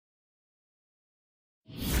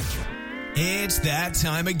It's that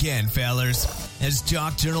time again, fellers, as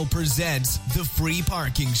Jock Journal presents the Free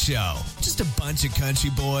Parking Show. Just a bunch of country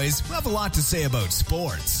boys who have a lot to say about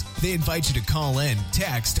sports. They invite you to call in,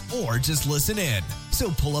 text, or just listen in. So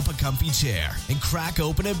pull up a comfy chair and crack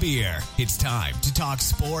open a beer. It's time to talk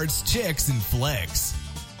sports, chicks, and flicks.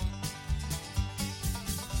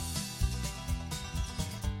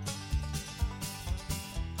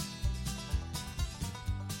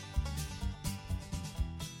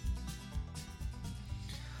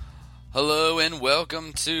 Hello and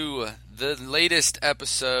welcome to the latest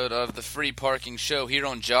episode of the Free Parking Show here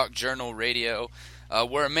on Jock Journal Radio.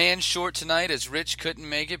 We're a man short tonight as Rich couldn't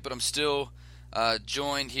make it, but I'm still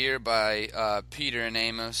joined here by Peter and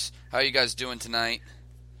Amos. How are you guys doing tonight?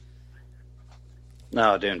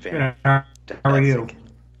 No, doing fantastic. How are you?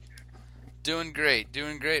 Doing great.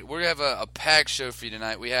 We're going to have a packed show for you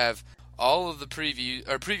tonight. We have all of the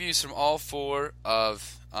previews from all four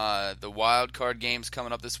of the Wildcard games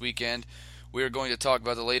coming up this weekend. We are going to talk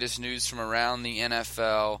about the latest news from around the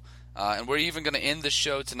NFL, and we're even going to end the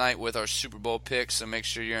show tonight with our Super Bowl picks, so make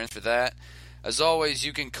sure you're in for that. As always,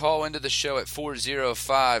 you can call into the show at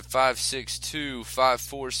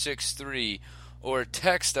 405-562-5463 or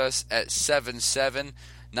text us at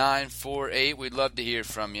 77948. We'd love to hear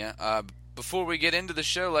from you. Before we get into the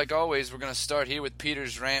show, like always, we're going to start here with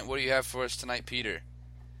Peter's rant. What do you have for us tonight, Peter?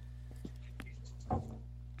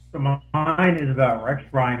 So mine is about Rex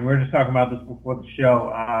Ryan. We were just talking about this before the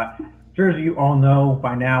show. Sure as you all know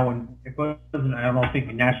by now, and it wasn't, I don't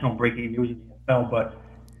think, national breaking news in the NFL, but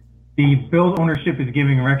the Bills ownership is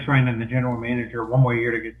giving Rex Ryan and the general manager one more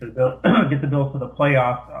year to get the Bills to the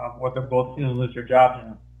playoffs, what they're both going to lose their jobs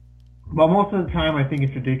in. But most of the time, I think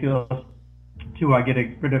it's ridiculous to get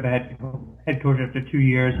rid of a head coach after 2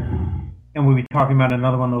 years, and we'll be talking about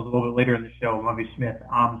another one of those a little bit later in the show, Lovie Smith.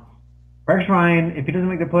 Rex Ryan, if he doesn't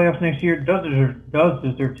make the playoffs next year, does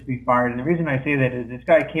deserve to be fired. And the reason I say that is this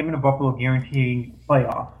guy came into Buffalo guaranteeing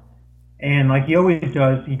playoffs. And like he always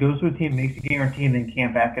does, he goes to a team, makes a guarantee, and then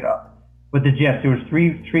can't back it up. With the Jets, there was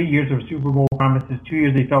three years of Super Bowl promises. 2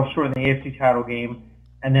 years they fell short in the AFC title game.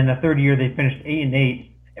 And then the third year they finished 8-8,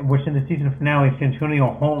 in which in the season finale,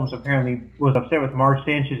 Santonio Holmes apparently was upset with Mark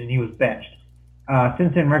Sanchez and he was benched.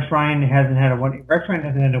 Since then, Rex Ryan hasn't had a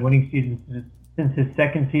winning season since his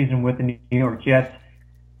second season with the New York Jets.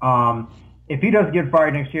 If he does get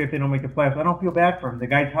fired next year if they don't make the playoffs, I don't feel bad for him. The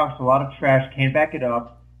guy talks a lot of trash, can't back it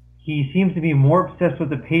up. He seems to be more obsessed with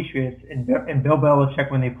the Patriots and Bill Belichick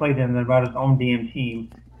when they play them than about his own damn team.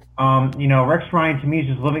 Rex Ryan to me is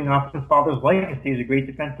just living off his father's legacy as a great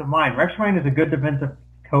defensive mind. Rex Ryan is a good defensive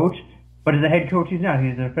coach, but as a head coach he's not.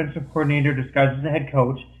 He's a defensive coordinator disguised as a head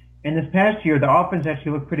coach. And this past year the offense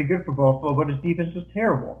actually looked pretty good for Buffalo, but his defense was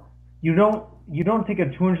terrible. You don't take a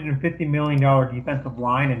 $250 million defensive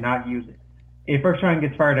line and not use it. If Rex Ryan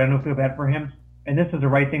gets fired, I don't feel bad for him. And this is the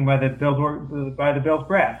right thing by the Bills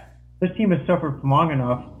brass. This team has suffered long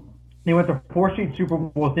enough. They went to 4 straight Super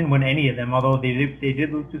Bowls, didn't win any of them, although they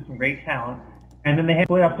did lose to some great talent. And then they had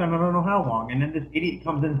playoffs time I don't know how long. And then this idiot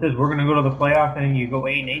comes in and says, we're going to go to the playoffs, and then you go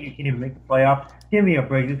 8-8, you can't even make the playoffs. Give me a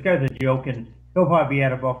break. This guy's a joke, and he'll probably be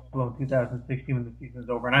out of Buffalo in 2016 when the season's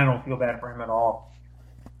over, and I don't feel bad for him at all.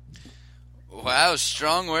 Wow,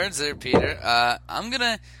 strong words there, Peter. I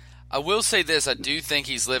will say this: I do think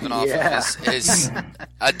he's living off of his.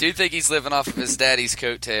 I do think he's living off of his daddy's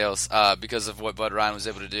coattails because of what Bud Ryan was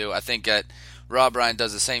able to do. I think that Rob Ryan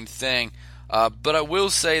does the same thing. But I will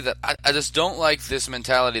say that I just don't like this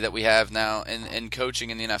mentality that we have now in coaching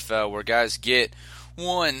in the NFL, where guys get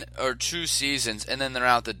 1 or 2 seasons and then they're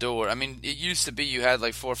out the door. I mean, it used to be you had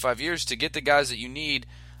like 4 or 5 years to get the guys that you need.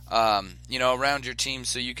 Around your team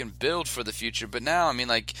so you can build for the future. But now, I mean,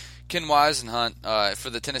 like Ken Wisenhunt for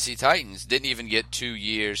the Tennessee Titans didn't even get 2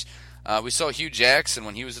 years. We saw Hugh Jackson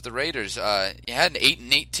when he was at the Raiders. He had an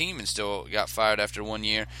 8-8 team and still got fired after 1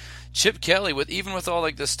 year. Chip Kelly, with all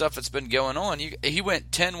like the stuff that's been going on, he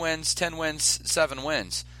went 10 wins, 7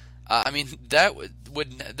 wins. That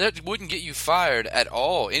wouldn't get you fired at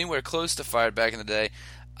all, anywhere close to fired back in the day.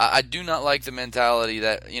 I do not like the mentality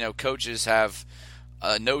that coaches have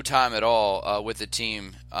no time at all with the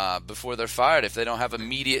team before they're fired if they don't have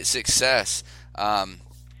immediate success. And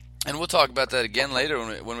we'll talk about that again later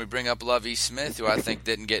when we bring up Lovie Smith, who I think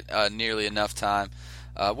didn't get nearly enough time.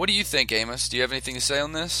 What do you think, Amos? Do you have anything to say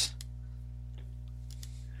on this?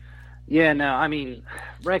 Yeah, no, I mean,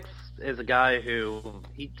 Rex is a guy who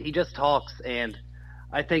he just talks, and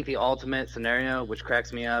I think the ultimate scenario, which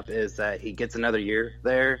cracks me up, is that he gets another year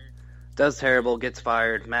there, does terrible, gets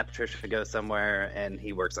fired, Matt Patricia goes somewhere, and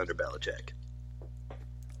he works under Belichick.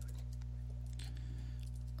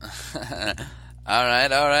 All right.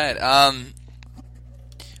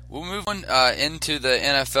 We'll move on into the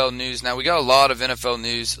NFL news now. We got a lot of NFL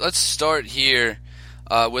news. Let's start here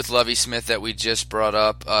with Lovie Smith that we just brought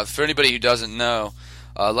up. For anybody who doesn't know,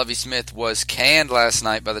 Lovie Smith was canned last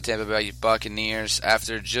night by the Tampa Bay Buccaneers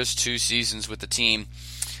after just 2 seasons with the team.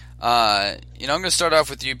 I'm going to start off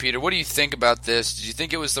with you, Peter. What do you think about this? Did you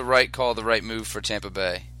think it was the right call, the right move for Tampa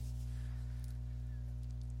Bay?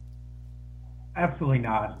 Absolutely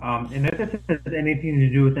not. And if this has anything to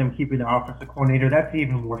do with them keeping the offensive coordinator, that's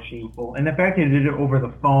even more shameful. And the fact that they did it over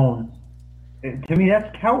the phone, to me,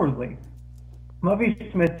 that's cowardly. Lovie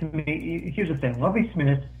Smith, to me, here's the thing. Lovie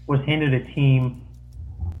Smith was handed a team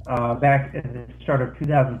back at the start of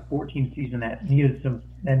 2014 season that needed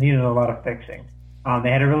a lot of fixing.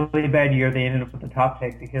 They had a really bad year. They ended up with the top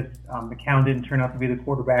pick because McCown didn't turn out to be the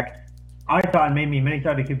quarterback I thought, and many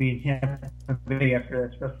thought it could be in Tampa Bay after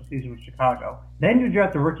that special season with Chicago. Then you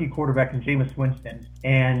draft the rookie quarterback in Jameis Winston,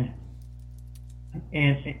 and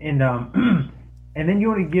then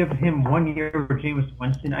you only give him 1 year for Jameis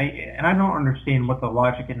Winston. I don't understand what the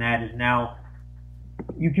logic in that is. Now,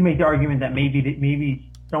 you can make the argument that maybe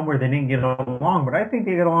somewhere they didn't get along, but I think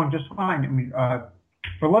they get along just fine. I mean,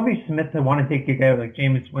 for Lovie Smith to want to take a guy like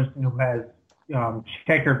Jameis Winston who has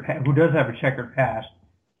who does have a checkered past.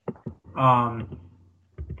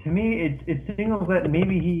 To me, it signals that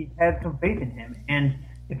maybe he had some faith in him. And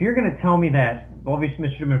if you're going to tell me that Lovie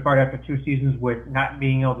Smith should have been fired after 2 seasons with not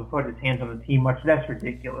being able to put his hands on the team much, that's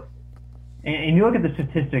ridiculous. And you look at the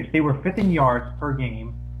statistics, they were 5th in yards per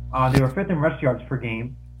game. They were 5th in rush yards per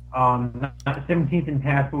game. 17th in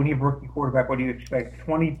pass, but when you have a rookie quarterback, what do you expect?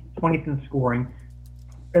 20th in scoring.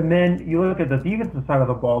 And then you look at the defensive side of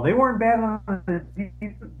the ball, they weren't bad on the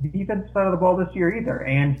defensive side of the ball this year either.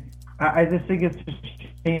 And I just think it's just a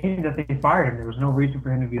shame that they fired him. There was no reason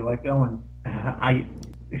for him to be let go. And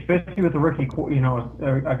especially with a rookie,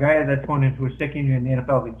 a guy that's going into his second year in the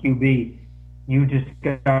NFL as a QB, you just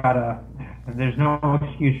there's no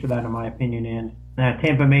excuse for that in my opinion. And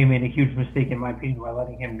Tampa Bay made a huge mistake in my opinion by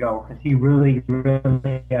letting him go because he really,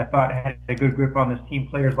 I thought had a good grip on this team.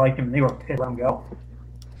 Players liked him and they were pissed to let him go.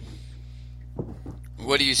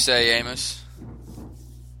 What do you say, Amos?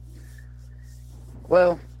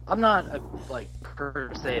 Well, I'm not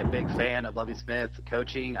per se a big fan of Lovie Smith's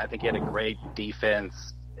coaching. I think he had a great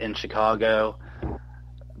defense in Chicago,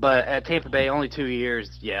 but at Tampa Bay, only 2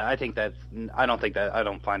 years. Yeah, I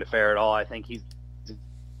don't find it fair at all. I think he's a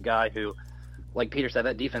guy who, like Peter said,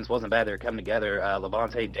 that defense wasn't bad. They were coming together.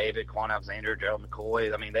 Levante David, Quan Alexander, Gerald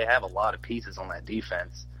McCoy. I mean, they have a lot of pieces on that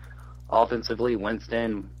defense. Offensively,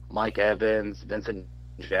 Winston, Mike Evans, Vincent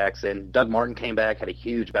Jackson, Doug Martin came back, had a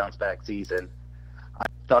huge bounce-back season. I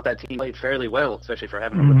thought that team played fairly well, especially for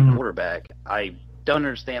having a rookie quarterback. I don't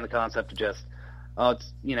understand the concept of just,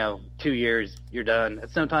 2 years, you're done.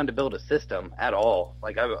 It's no time to build a system at all.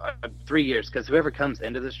 3 years, because whoever comes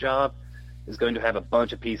into this job is going to have a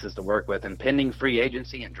bunch of pieces to work with. And pending free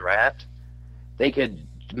agency and draft, they could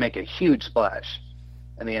make a huge splash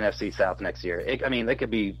in the NFC South next year.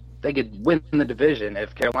 They could win the division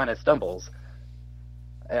if Carolina stumbles.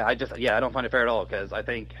 I don't find it fair at all because I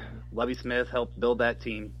think Lovie Smith helped build that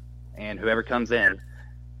team, and whoever comes in,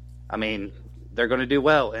 they're going to do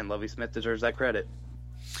well, and Lovie Smith deserves that credit.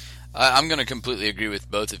 I'm going to completely agree with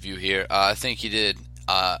both of you here. I think he did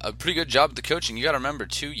a pretty good job at the coaching. You got to remember,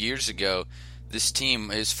 2 years ago, this team,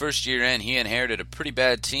 his first year in, he inherited a pretty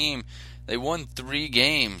bad team. They won 3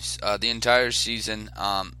 games the entire season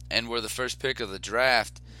and were the first pick of the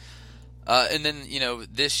draft. And then,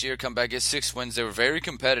 this year come back, get 6 wins. They were very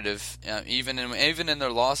competitive, even in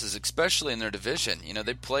their losses, especially in their division.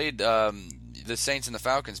 They played the Saints and the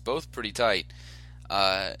Falcons both pretty tight.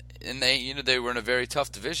 And they were in a very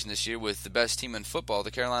tough division this year with the best team in football,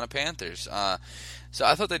 the Carolina Panthers. So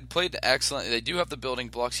I thought they played excellent. They do have the building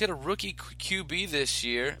blocks. He had a rookie QB this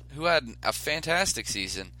year who had a fantastic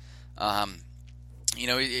season.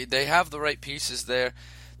 They have the right pieces there.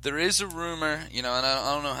 There is a rumor, and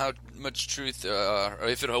I don't know how much truth or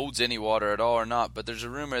if it holds any water at all or not, but there's a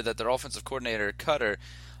rumor that their offensive coordinator, Cutter,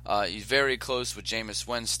 he's very close with Jameis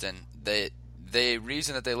Winston. The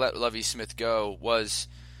reason that they let Lovie Smith go was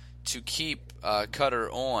to keep Cutter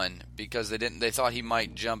on because they thought he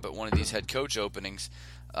might jump at one of these head coach openings,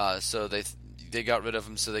 so they got rid of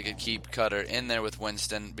him so they could keep Cutter in there with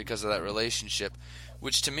Winston because of that relationship,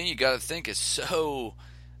 which to me you got to think is so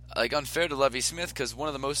unfair to Lovie Smith because one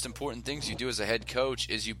of the most important things you do as a head coach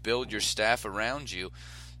is you build your staff around you.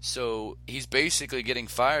 So he's basically getting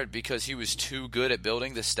fired because he was too good at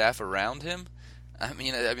building the staff around him.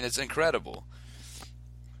 It's incredible.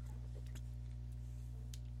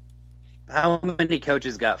 how many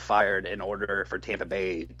coaches got fired in order for Tampa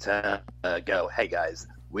Bay to go, hey, guys,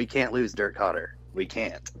 we can't lose Dirk Cotter. We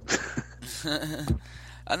can't.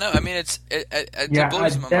 I know. I mean, it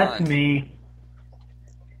blows my that's mind. Me.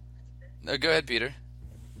 No, go ahead, Peter.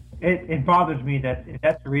 It bothers me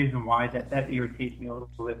that's the reason why that irritates me a little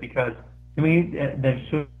bit, because to me that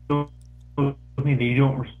shows me that you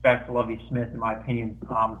don't respect Lovie Smith, in my opinion.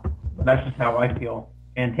 That's just how I feel.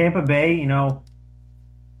 And Tampa Bay,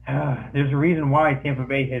 there's a reason why Tampa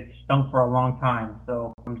Bay has stunk for a long time.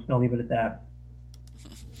 So I'm just gonna leave it at that.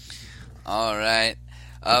 All right.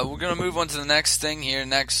 We're going to move on to the next thing here.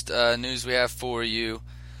 Next news we have for you.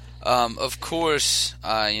 Of course,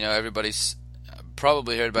 everybody's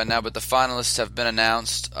probably heard by now, but the finalists have been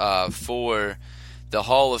announced for the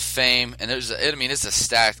Hall of Fame. And it's a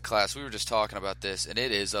stacked class. We were just talking about this, and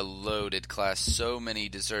it is a loaded class. So many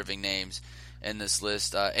deserving names in this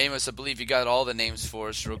list. Amos, I believe you got all the names for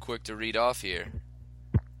us real quick to read off here.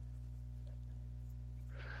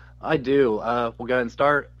 I do. We'll go ahead and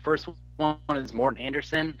start. First one is Morton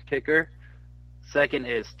Anderson, kicker. Second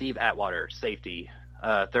is Steve Atwater, safety.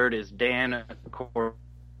 Third is Dan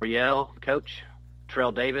Coryell, coach.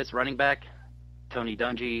 Terrell Davis, running back. Tony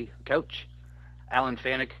Dungy, coach. Alan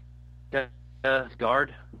Faneca,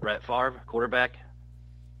 guard. Brett Favre, quarterback.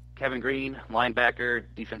 Kevin Green, linebacker,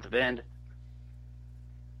 defensive end.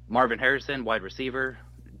 Marvin Harrison, wide receiver.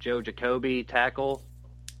 Joe Jacoby, tackle.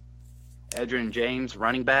 Edgerrin James,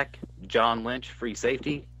 running back. John Lynch, free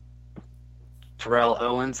safety. Terrell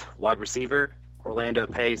Owens, wide receiver. Orlando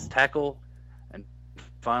Pace, tackle. And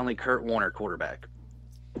finally, Kurt Warner, quarterback.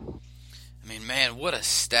 I mean, man, what a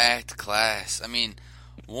stacked class. I mean,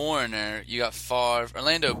 Warner, you got Favre.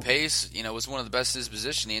 Orlando Pace, was one of the best in his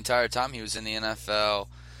position the entire time he was in the NFL.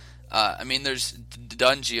 There's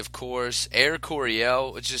Dungy, of course. Air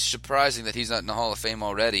Coryell, which is surprising that he's not in the Hall of Fame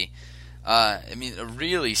already. A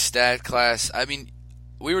really stacked class.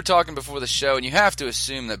 We were talking before the show, and you have to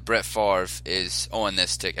assume that Brett Favre is on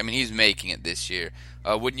this ticket. He's making it this year.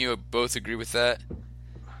 Wouldn't you both agree with that?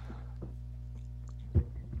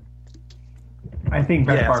 I think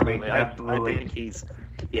Brett Favre makes it, absolutely. I think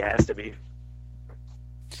he has to be.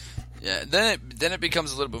 Yeah, then it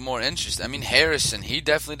becomes a little bit more interesting. Harrison, he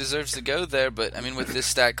definitely deserves to go there, but with this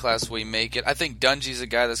stacked class, will he make it? I think Dungy's a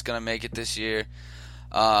guy that's going to make it this year.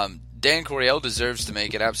 Dan Coryell deserves to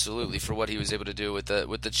make it, absolutely, for what he was able to do with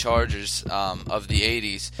the Chargers of the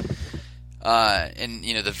 '80s,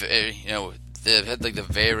 they had the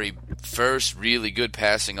very first really good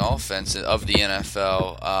passing offense of the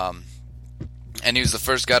NFL, and he was the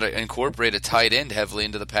first guy to incorporate a tight end heavily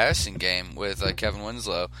into the passing game with Kevin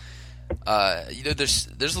Winslow.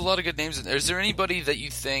 There's a lot of good names. Is there anybody that you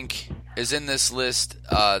think is in this list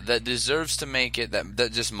that deserves to make it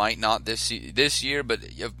that just might not this year, but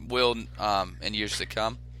will in years to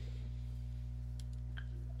come?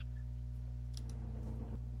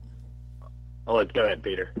 Go ahead,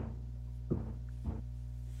 Peter.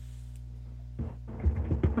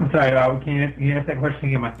 I'm sorry, can you ask that question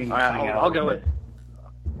again? My thing. I'll go with.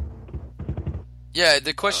 Yeah,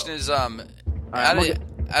 the question is,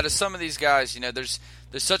 out of some of these guys, there's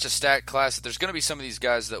such a stacked class that there's going to be some of these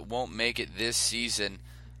guys that won't make it this season,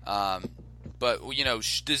 but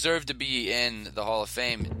deserve to be in the Hall of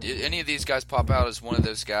Fame. Did any of these guys pop out as one of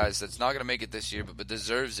those guys that's not going to make it this year, but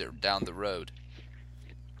deserves it down the road?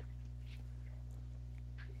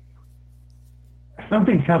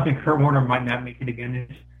 Something tells me Kurt Warner might not make it again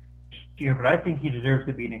this year, but I think he deserves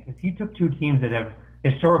to be in it because he took two teams that have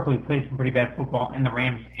historically played some pretty bad football, in the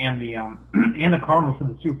Rams and the Cardinals to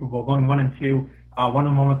the Super Bowl, going 1-2,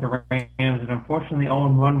 1-1 with the Rams, and unfortunately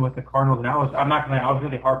 0-1 with the Cardinals. And I was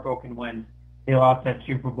really heartbroken when they lost that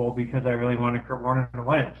Super Bowl because I really wanted Kurt Warner to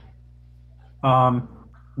win it.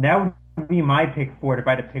 That would be my pick for it if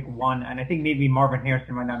I had to pick one, and I think maybe Marvin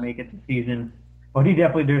Harrison might not make it this season, but he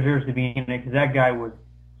definitely deserves to be in it because that guy was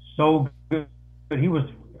so good. He was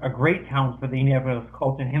a great talent for the Indianapolis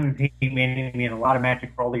Colts, and him and Peyton Manning made a lot of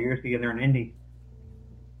magic for all the years together in Indy.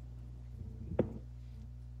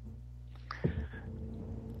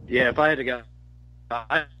 Yeah, if I had to go,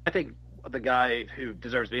 I think the guy who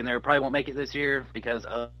deserves to be in there probably won't make it this year because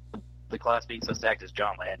of the class being so stacked is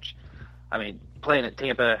John Lynch. Playing at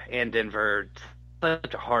Tampa and Denver,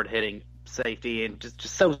 such a hard-hitting safety and just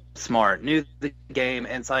so smart, knew the game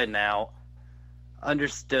inside and out,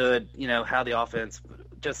 understood, how the offense,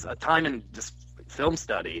 just a time and just film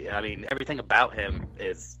study. Everything about him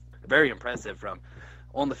is very impressive, from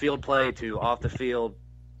on the field play to off the field,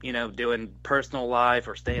 doing personal life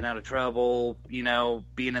or staying out of trouble,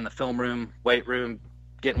 being in the film room, weight room,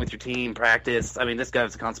 getting with your team, practice. This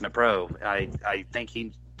guy's a consummate pro. I think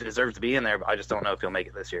he deserves to be in there, but I just don't know if he'll make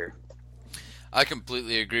it this year. I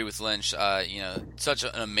completely agree with Lynch. Such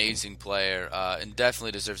an amazing player, and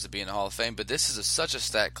definitely deserves to be in the Hall of Fame. But this is such a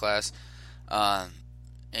stacked class,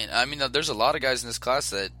 and I mean, there's a lot of guys in this class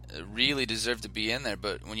that really deserve to be in there.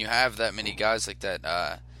 But when you have that many guys like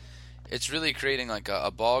that, it's really creating like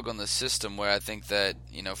a bog on the system. Where I think that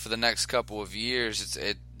for the next couple of years,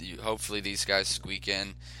 hopefully these guys squeak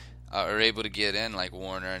in, are able to get in like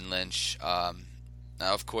Warner and Lynch.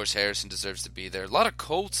 Now, of course, Harrison deserves to be there. A lot of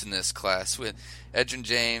Colts in this class with Edgerrin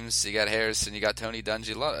James. You got Harrison. You got Tony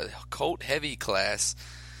Dungy. A lot of Colt-heavy class.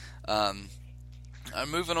 I'm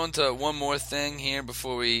moving on to one more thing here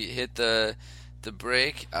before we hit the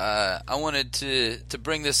break. I wanted to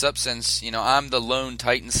bring this up since I'm the lone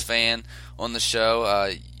Titans fan on the show.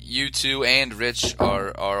 You two and Rich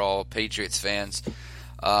are all Patriots fans.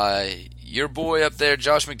 Your boy up there,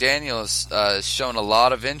 Josh McDaniels, has shown a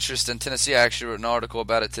lot of interest in Tennessee. I actually wrote an article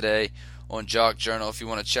about it today on Jock Journal if you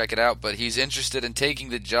want to check it out. But he's interested in taking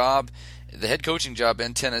the head coaching job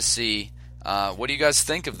in Tennessee. What do you guys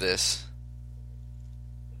think of this?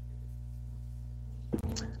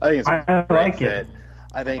 I think it's a great fit.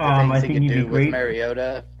 I think the things he can do with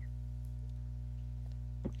Mariota.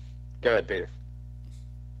 Go ahead, Peter.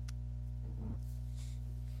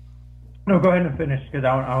 No, go ahead and finish because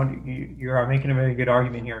you're making a very good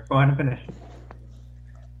argument here. Go ahead and finish.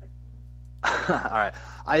 All right.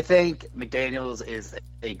 I think McDaniels is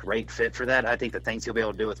a great fit for that. I think the things he'll be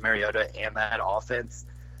able to do with Mariota and that offense,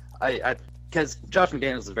 because Josh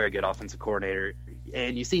McDaniels is a very good offensive coordinator,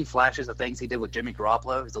 and you've seen flashes of things he did with Jimmy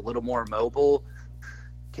Garoppolo. He's a little more mobile,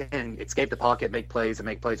 can escape the pocket, make plays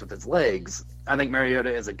with his legs. I think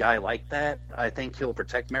Mariota is a guy like that. I think he'll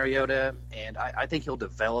protect Mariota, and I think he'll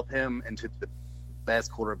develop him into the best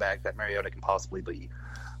quarterback that Mariota can possibly be.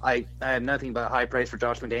 I have nothing but high praise for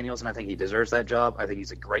Josh McDaniels, and I think he deserves that job. I think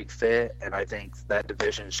he's a great fit, and I think that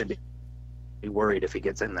division should be worried if he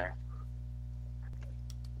gets in there.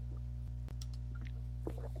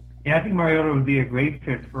 Yeah, I think Mariota would be a great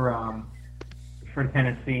fit for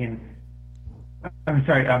Tennessee, and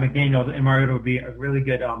McDaniels and Mariota would be a really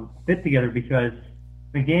good fit together because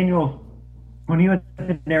McDaniels, when he was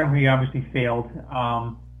in there, he obviously failed.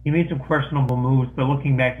 He made some questionable moves, but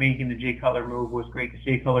looking back, making the Jay Cutler move was great because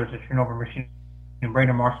Jay Cutler is a turnover machine, and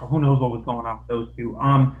Brandon Marshall, who knows what was going on with those two.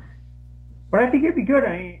 But I think it'd be good,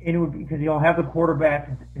 and it would because he'll have the quarterback.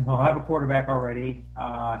 He'll have a quarterback already.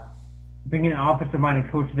 Bringing an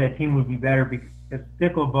offensive-minded coach to that team would be better because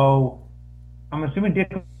Dick LeBeau. I'm assuming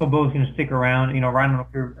Dick LeBeau is going to stick around. I don't know if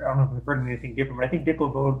you've heard anything different, but I think Dick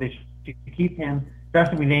LeBeau, they should keep him. Josh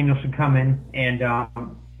McDaniels should come in and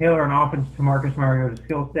tailor an offense to Marcus Mariota's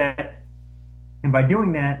skill set. And by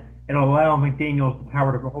doing that, it'll allow McDaniels the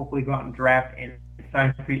power to hopefully go out and draft and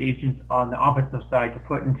sign free agents on the offensive side to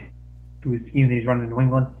put into his scheme that he's running in New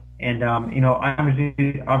England. And,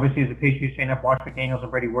 obviously as a Patriots fan, I've watched McDaniels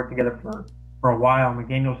and Brady work together for a while.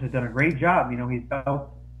 McDaniels has done a great job.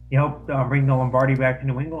 He helped bring the Lombardi back to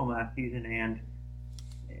New England last season, and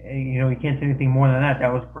you can't say anything more than that.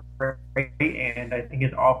 That was great, and I think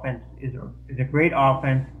his offense is a great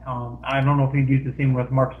offense. I don't know if he'd use the same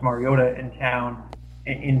with Marcus Mariota in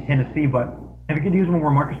in Tennessee, but if he could use one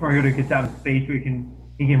where Marcus Mariota gets out in space, where he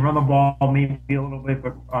can run the ball maybe a little bit,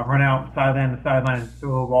 but run out sideline to sideline and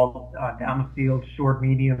throw the ball down the field, short,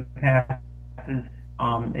 medium passes.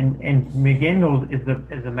 And McDaniels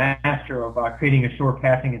is a master of creating a short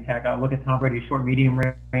passing attack. Look at Tom Brady's short medium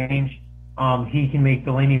range. He can make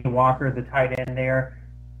Delaney Walker, the tight end there,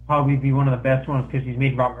 probably be one of the best ones because he's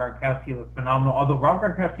made Robert Gronkowski look phenomenal. Although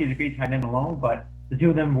Robert Gronkowski is a great tight end alone, but the two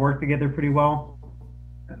of them work together pretty well.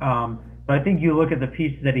 But I think you look at the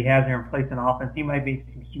pieces that he has there in place in offense, he might be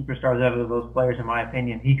some superstars out of those players, in my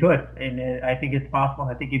opinion. He could, and I think it's possible.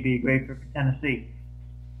 I think he'd be a great fit for Tennessee.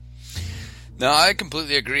 No, I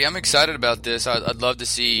completely agree. I'm excited about this. I'd love to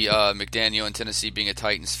see McDaniel in Tennessee being a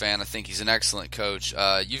Titans fan. I think he's an excellent coach.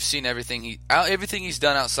 You've seen everything he's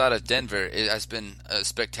done outside of Denver. It has been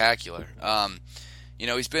spectacular.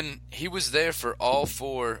 He was there for all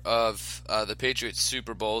four of the Patriots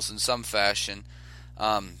Super Bowls in some fashion.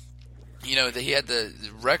 He had the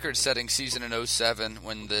record-setting season in 2007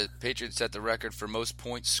 when the Patriots set the record for most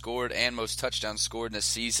points scored and most touchdowns scored in a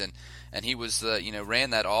season, and he was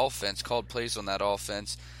ran that offense, called plays on that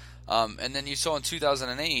offense, and then you saw in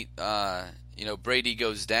 2008, Brady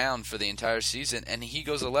goes down for the entire season, and he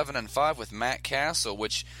goes 11-5 with Matt Castle,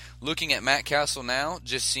 which, looking at Matt Castle now,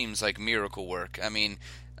 just seems like miracle work. I mean,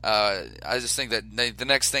 I just think that the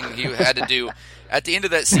next thing he had to do at the end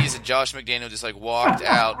of that season, Josh McDaniel just walked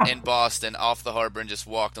out in Boston off the harbor and just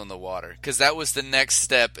walked on the water, because that was the next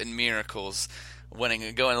step in miracles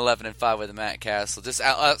going 11-5 with Matt Castle. Just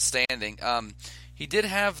outstanding. He did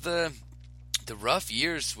have the rough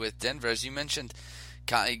years with Denver, as you mentioned.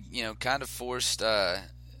 Kind of forced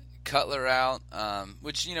Cutler out,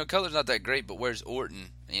 which Cutler's not that great, but where's Orton?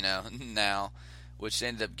 Now, which they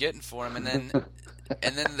ended up getting for him, and then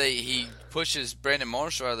he pushes Brandon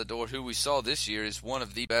Marshall out of the door, who we saw this year is one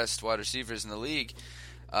of the best wide receivers in the league.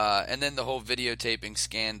 And then the whole videotaping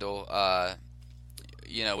scandal,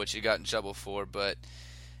 which he got in trouble for. But,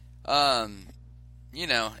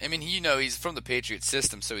 he's from the Patriot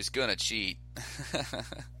system, so he's going to cheat.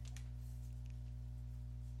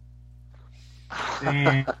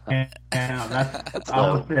 Damn, that's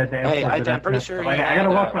all said. Hey, I'm pretty sure. I gotta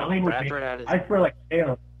watch my language. I swear, like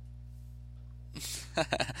Taylor.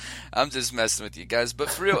 I'm just messing with you guys, but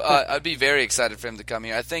for real, I'd be very excited for him to come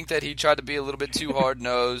here. I think that he tried to be a little bit too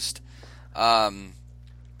hard-nosed, and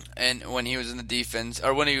when he was in the defense,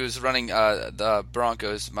 or when he was running the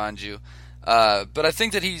Broncos, mind you. But I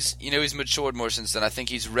think that he's matured more since then. I think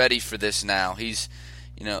he's ready for this now. He's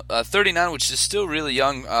 39, which is still really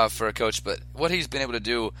young for a coach, but what he's been able to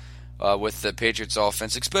do with the Patriots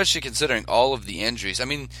offense, especially considering all of the injuries. I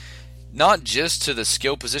mean, not just to the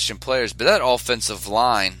skill position players, but that offensive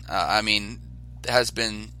line, has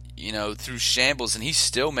been, through shambles, and he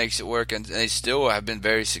still makes it work, and they still have been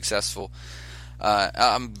very successful.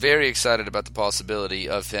 I'm very excited about the possibility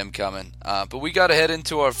of him coming. But we got to head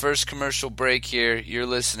into our first commercial break here. You're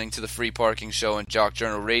listening to the Free Parking Show on Jock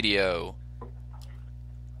Journal Radio.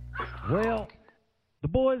 Well, the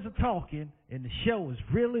boys are talking, and the show is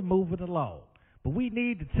really moving along. But we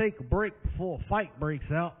need to take a break before a fight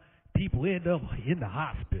breaks out. People end up in the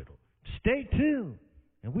hospital. Stay tuned,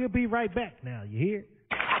 and we'll be right back now, you hear?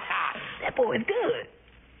 That boy is good.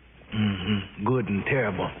 Mm-hmm. Good and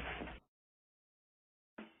terrible.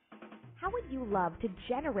 How would you love to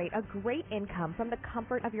generate a great income from the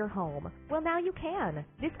comfort of your home? Well, now you can.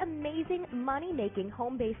 This amazing money-making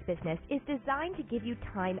home-based business is designed to give you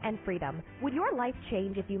time and freedom. Would your life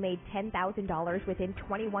change if you made $10,000 within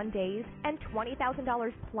 21 days and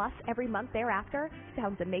 $20,000 plus every month thereafter?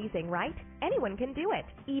 Sounds amazing, right? Anyone can do it,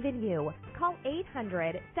 even you. Call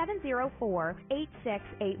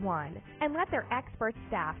 800-704-8681 and let their expert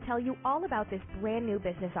staff tell you all about this brand new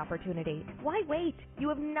business opportunity. Why wait? You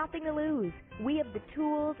have nothing to lose. We have the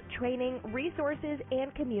tools, training, resources,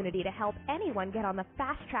 and community to help anyone get on the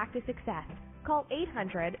fast track to success. Call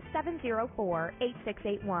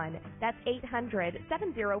 800-704-8681. That's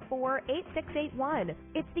 800-704-8681.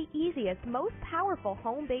 It's the easiest, most powerful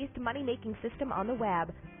home-based money-making system on the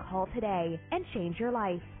web. Call today and change your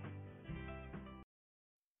life.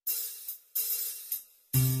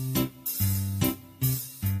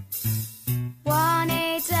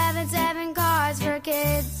 1-877 Cards for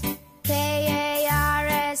Kids.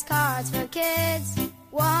 KARS Cards for Kids.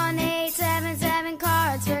 1-877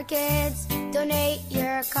 Cards for Kids. Donate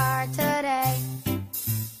your card today.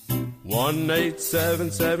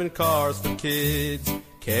 1-877 Cars for Kids.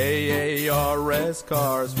 KARS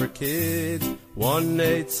Cars for Kids.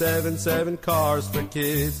 1-877 Cars for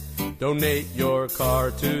Kids. Donate your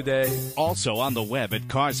car today. Also on the web at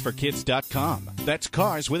carsforkids.com. That's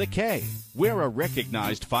Cars with a K. We're a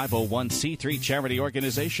recognized 501c3 charity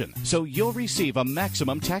organization, so you'll receive a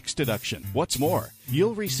maximum tax deduction. What's more,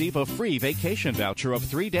 you'll receive a free vacation voucher of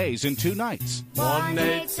 3 days and 2 nights.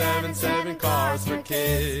 1-877 Cars for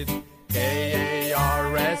Kids.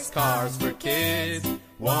 KARS Cars for Kids.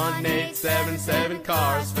 1-877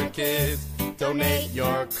 Cars for Kids. Donate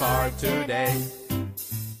your car today.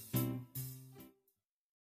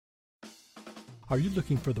 Are you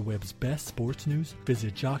looking for the web's best sports news?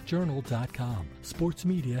 Visit jockjournal.com. Sports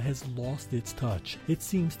media has lost its touch. It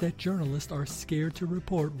seems that journalists are scared to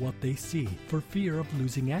report what they see for fear of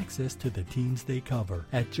losing access to the teams they cover.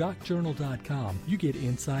 At jockjournal.com, you get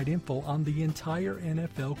inside info on the entire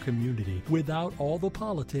NFL community without all the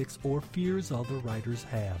politics or fears other writers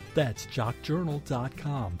have. That's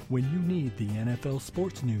jockjournal.com. When you need the NFL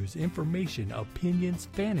sports news, information, opinions,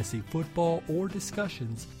 fantasy, football, or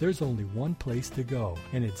discussions, there's only one place to go,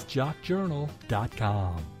 and it's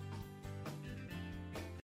jockjournal.com.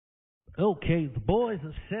 Okay, the boys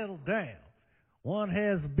have settled down. One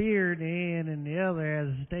has a beer in the end and the other has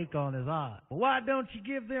a steak on his eye. Well, why don't you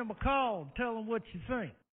give them a call and tell them what you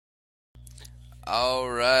think? All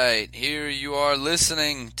right, here you are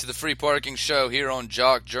listening to the Free Parking Show here on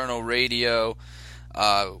Jock Journal Radio.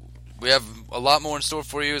 We have a lot more in store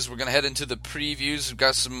for you as we're going to head into the previews. We've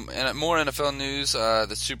got some more NFL news,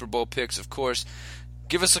 the Super Bowl picks, of course.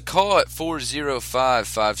 Give us a call at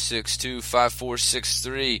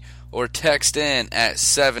 405-562-5463 or text in at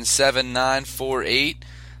 77948.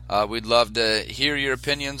 We'd love to hear your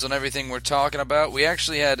opinions on everything we're talking about. We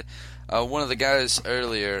actually had one of the guys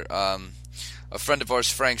earlier, a friend of ours,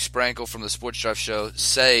 Frank Sprankle from the Sports Drive Show,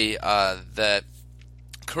 say that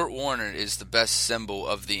Kurt Warner is the best symbol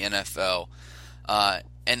of the NFL.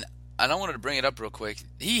 And I wanted to bring it up real quick.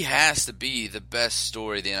 He has to be the best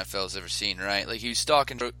story the NFL has ever seen, right? Like, he was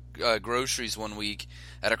stocking groceries one week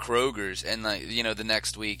at a Kroger's, and the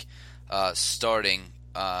next week starting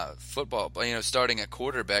football, starting a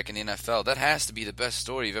quarterback in the NFL. That has to be the best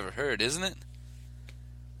story you've ever heard, isn't it?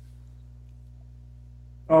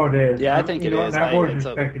 Oh, it is. Yeah, I think it is. I've always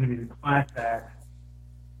expected to be the class act.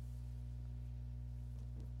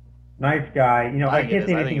 Nice guy. I can't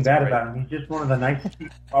say anything bad about him. He's just one of the nicest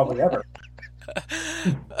people probably ever.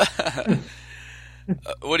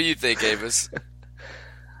 What do you think, Amos?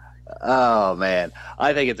 Oh, man.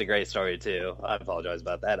 I think it's a great story, too. I apologize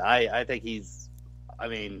about that. I think he's,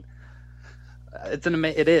 it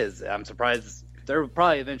is. I'm surprised. There will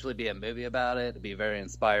probably eventually be a movie about it. It'd be very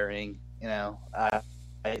inspiring.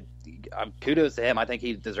 Kudos to him. I think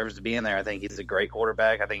he deserves to be in there. I think he's a great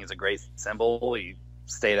quarterback. I think he's a great symbol. He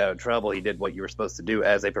stayed out of trouble. He did what you were supposed to do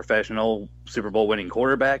as a professional Super Bowl winning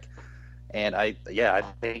quarterback. And I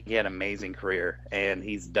think he had an amazing career, and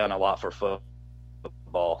he's done a lot for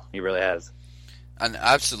football. He really has. And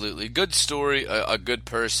absolutely. Good story, a good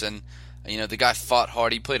person. The guy fought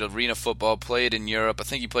hard. He played arena football, played in Europe. I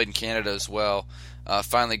think he played in Canada as well.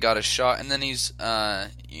 Finally got a shot. And then he's, I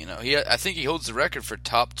think he holds the record for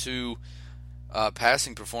top 2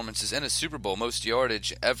 passing performances in a Super Bowl, most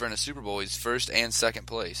yardage ever in a Super Bowl. He's first and second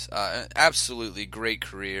place. Absolutely great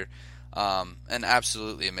career. An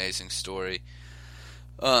absolutely amazing story.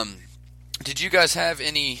 Did you guys have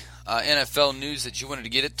any NFL news that you wanted to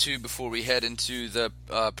get into before we head into the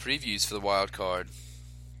previews for the wild card?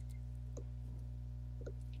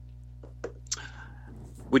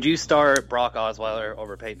 Would you start Brock Osweiler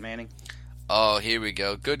over Peyton Manning? Oh, here we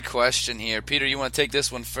go. Good question here. Peter, you want to take this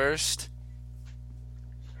one first?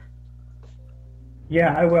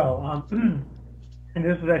 Yeah, I will. And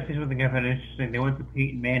this was actually something I found interesting. They went to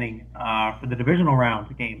Peyton Manning for the divisional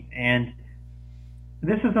round game. And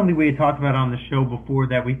this is something we had talked about on the show before,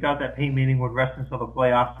 that we thought that Peyton Manning would rest until the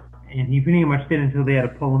playoffs. And he pretty much did until they had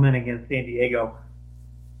to pull him in against San Diego.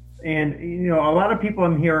 And, a lot of people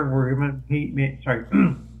I'm hearing were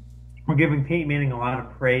giving Peyton Manning a lot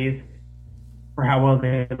of praise for how well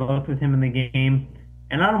they looked with him in the game.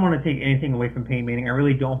 And I don't want to take anything away from Peyton Manning. I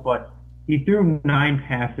really don't, but he threw 9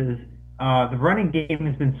 passes. The running game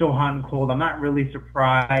has been so hot and cold. I'm not really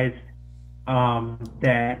surprised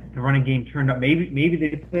that the running game turned up. Maybe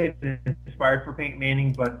they played inspired for Peyton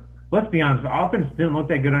Manning, but let's be honest, the offense didn't look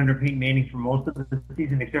that good under Peyton Manning for most of the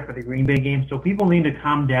season except for the Green Bay game. So people need to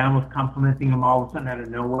calm down with complimenting him all of a sudden out of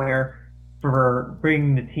nowhere for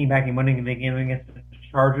bringing the team back and winning the game against the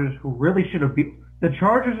Chargers, who really should have beat. The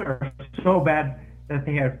Chargers are so bad that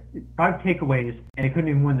they had 5 takeaways and they couldn't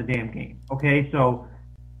even win the damn game. Okay, so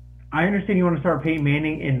I understand you want to start Peyton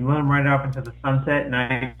Manning and let him ride off into the sunset, and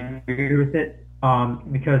I agree with it.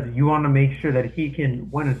 Because you want to make sure that he can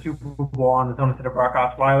win a Super Bowl on his own instead of Brock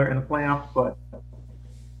Osweiler in the playoffs. But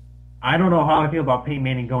I don't know how I feel about Peyton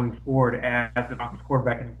Manning going forward as the Broncos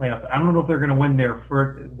quarterback in the playoffs. I don't know if they're going to win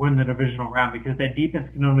the divisional round, because that defense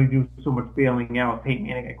can only do so much bailing out with Peyton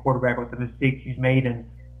Manning at quarterback with the mistakes he's made. And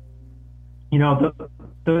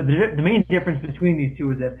the main difference between these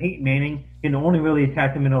two is that Peyton Manning can only really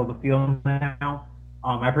attack the middle of the field now.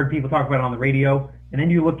 I've heard people talk about it on the radio. And then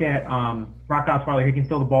you look at Brock Osweiler, he can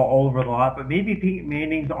throw the ball all over the lot, but maybe Peyton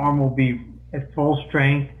Manning's arm will be at full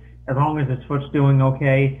strength as long as his foot's doing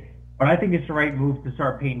okay. But I think it's the right move to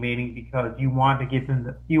start Peyton Manning, because you want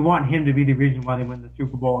him to be the reason why they win the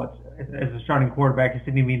Super Bowl as a starting quarterback,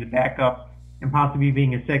 instead of being the backup and possibly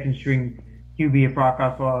being a second string QB if Brock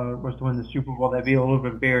Osweiler was to win the Super Bowl. That'd be a little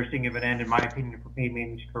bit embarrassing of an end, in my opinion, for Peyton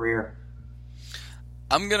Manning's career.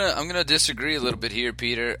 I'm gonna disagree a little bit here,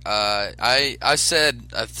 Peter. I said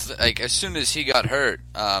as soon as he got hurt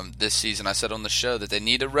this season, I said on the show that they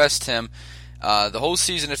need to rest him the whole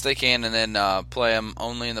season if they can, and then play him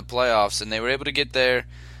only in the playoffs. And they were able to get there.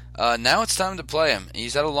 Now it's time to play him.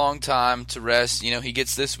 He's had a long time to rest. He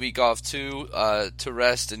gets this week off too to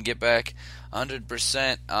rest and get back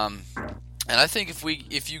 100%. And I think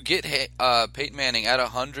if you get Peyton Manning at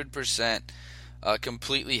 100%,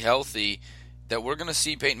 completely healthy, that we're going to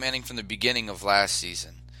see Peyton Manning from the beginning of last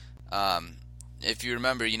season. If you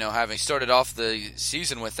remember, having started off the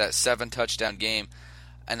season with that 7-touchdown game,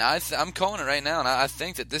 and I'm calling it right now, and I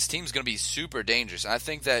think that this team's going to be super dangerous. I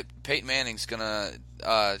think that Peyton Manning's going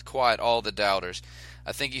to quiet all the doubters.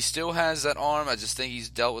 I think he still has that arm. I just think he's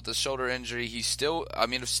dealt with the shoulder injury. He's still, I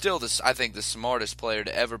think the smartest player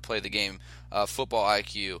to ever play the game, football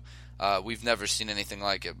IQ. We've never seen anything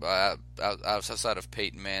like it outside of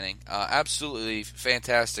Peyton Manning. Absolutely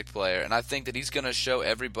fantastic player, and I think that he's going to show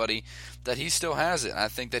everybody that he still has it. And I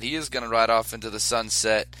think that he is going to ride off into the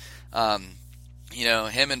sunset.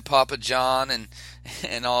 Him and Papa John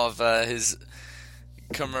and all of his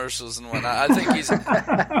commercials and whatnot. I think he's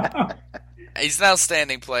an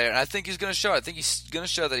outstanding player, and I think he's going to show. I think he's going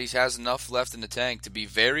to show that he has enough left in the tank to be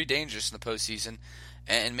very dangerous in the postseason,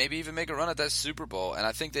 and maybe even make a run at that Super Bowl. And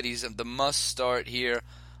I think that he's the must start here,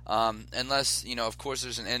 unless of course,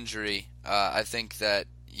 there's an injury. I think that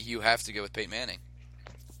you have to go with Peyton Manning.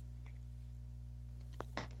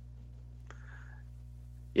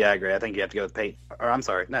 Yeah, I agree. I think you have to go with Peyton. Or I'm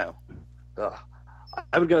sorry, no. Ugh.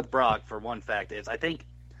 I would go with Brock for one fact. I think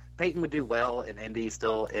Peyton would do well in Indy,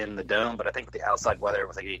 still in the dome, but I think the outside weather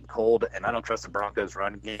was getting cold, and I don't trust the Broncos'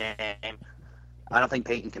 run game. I don't think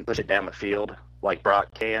Peyton can push it down the field like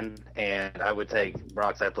Brock can, and I would take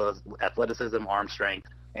Brock's athleticism, arm strength,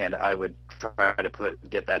 and I would try to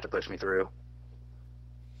get that to push me through.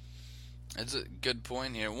 That's a good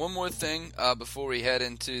point here. One more thing before we head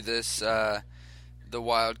into this, the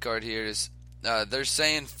wild card here is they're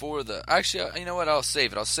saying actually, you know what? I'll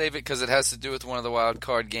save it. I'll save it because it has to do with one of the wild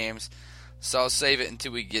card games. So I'll save it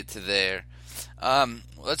until we get to there.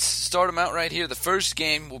 Let's start them out right here. The first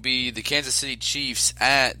game will be the Kansas City Chiefs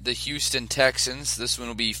at the Houston Texans. This one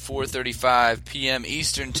will be 4:35 p.m.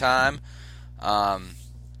 Eastern Time.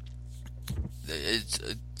 It's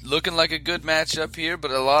looking like a good matchup here,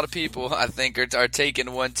 but a lot of people, I think, are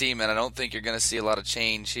taking one team, and I don't think you're going to see a lot of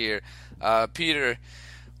change here. Peter,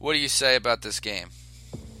 what do you say about this game?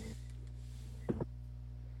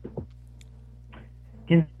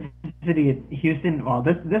 Kansas City at Houston. Well,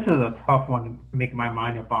 this is a tough one to make my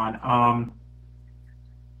mind up on.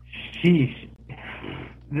 Sheesh,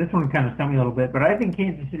 this one kind of stumped me a little bit, but I think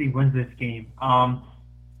Kansas City wins this game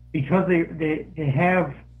because they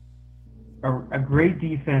have a great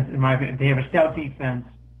defense. In my opinion, they have a stout defense.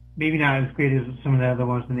 Maybe not as great as some of the other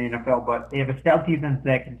ones in the NFL, but they have a stout defense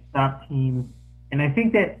that can stop teams. And I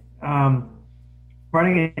think that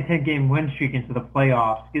running a 10-game win streak into the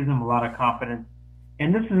playoffs gives them a lot of confidence.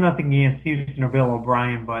 And this is nothing against Houston or Bill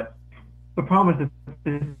O'Brien, but the problem is that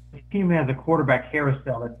this team has a quarterback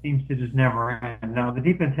carousel that seems to just never end. Now, the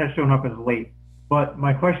defense has shown up as late, but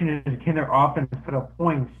my question is, can their offense put up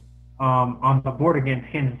points on the board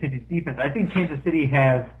against Kansas City's defense? I think Kansas City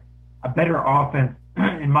has a better offense,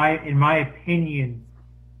 in my opinion,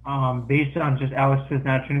 based on just Alex Smith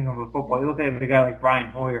not turning over the football. You look at a guy like Brian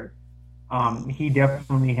Hoyer. He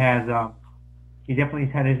definitely has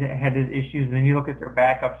had his issues. And then you look at their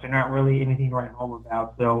backups; they're not really anything to write home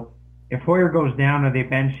about. So if Hoyer goes down or they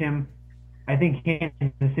bench him, I think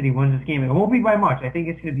Kansas City wins this game. It won't be by much. I think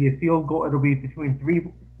it's going to be a field goal. It'll be between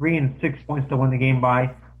 3 and 6 points to win the game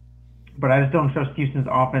by. But I just don't trust Houston's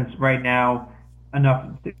offense right now enough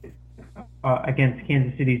against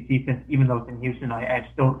Kansas City's defense, even though it's in Houston. I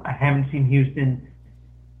haven't seen Houston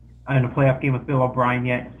in a playoff game with Bill O'Brien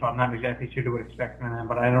yet, so I'm not exactly sure what to expect from them.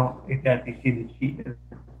 But I don't exactly see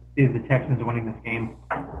the Texans winning this game.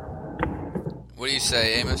 What do you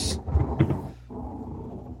say, Amos?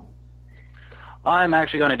 I'm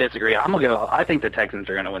actually going to disagree. I think the Texans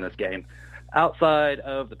are going to win this game. Outside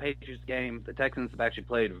of the Patriots game, the Texans have actually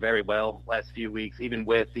played very well last few weeks, even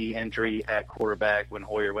with the injury at quarterback when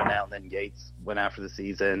Hoyer went out and then Gates went out for the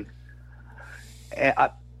season. And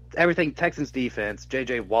everything Texans defense,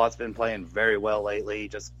 J.J. Watt's been playing very well lately,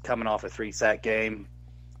 just coming off a 3-sack game.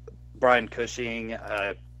 Brian Cushing,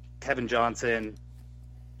 Kevin Johnson,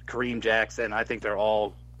 Kareem Jackson, I think they're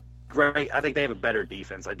all great. I think they have a better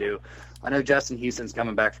defense. I do. I know Justin Houston's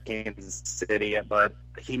coming back from Kansas City, but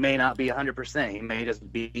he may not be 100%. He may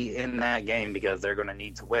just be in that game because they're going to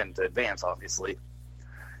need to win to advance, obviously.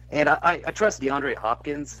 And I trust DeAndre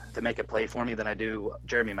Hopkins to make a play for me than I do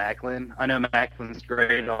Jeremy Maclin. I know Maclin's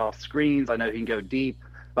great off screens. I know he can go deep.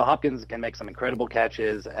 But Hopkins can make some incredible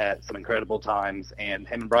catches at some incredible times. And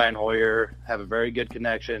him and Brian Hoyer have a very good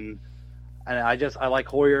connection. And I like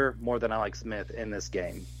Hoyer more than I like Smith in this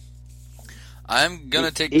game. I'm going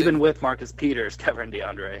to take... Even with Marcus Peters covering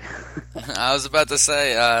DeAndre. I was about to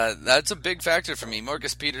say, that's a big factor for me.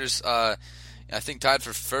 Marcus Peters, I think, tied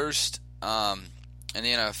for first in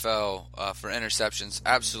the NFL for interceptions.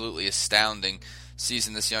 Absolutely astounding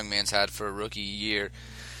season this young man's had for a rookie year.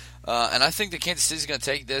 And I think that Kansas City's going to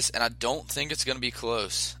take this, and I don't think it's going to be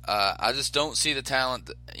close. I just don't see the talent,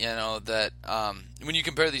 that when you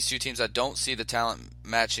compare these two teams, I don't see the talent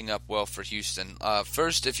matching up well for Houston.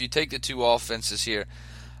 First, if you take the two offenses here,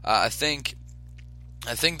 I think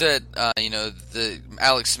that the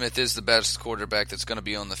Alex Smith is the best quarterback that's going to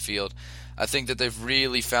be on the field. I think that they've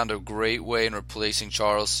really found a great way in replacing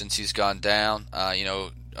Charles since he's gone down.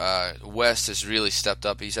 West has really stepped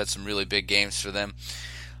up. He's had some really big games for them.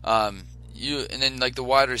 And then the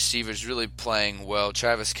wide receivers really playing well.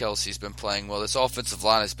 Travis Kelce's been playing well. This offensive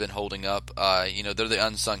line has been holding up. They're the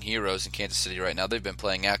unsung heroes in Kansas City right now. They've been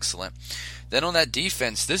playing excellent. Then on that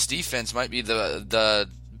defense, this defense might be the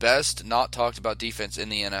best not talked about defense in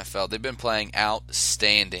the NFL. They've been playing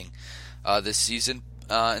outstanding this season.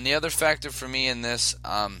 And the other factor for me in this,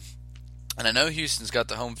 and I know Houston's got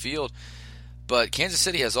the home field, but Kansas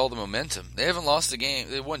City has all the momentum. They haven't lost a game.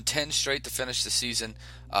 They won 10 straight to finish the season.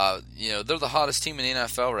 They're the hottest team in the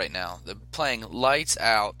NFL right now. They're playing lights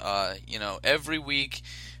out, every week,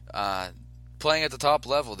 playing at the top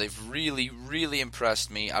level. They've really, really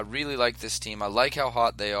impressed me. I really like this team. I like how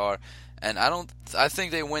hot they are. And I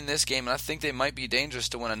think they win this game, and I think they might be dangerous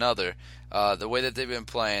to win another. The way that they've been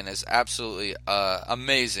playing is absolutely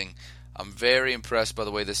amazing. I'm very impressed by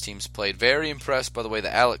the way this team's played. Very impressed by the way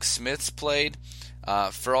that Alex Smith's played.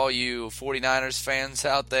 For all you 49ers fans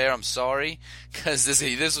out there, I'm sorry, because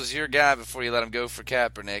this was your guy before you let him go for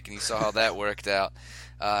Kaepernick, and you saw how that worked out.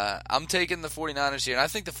 I'm taking the 49ers here, and I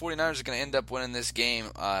think the 49ers are going to end up winning this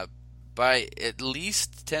game by at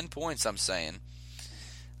least 10 points, I'm saying.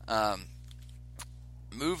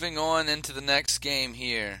 Moving on into the next game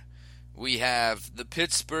here, we have the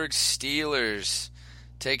Pittsburgh Steelers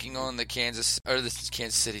taking on the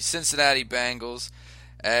Cincinnati Bengals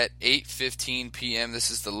at 8:15 p.m.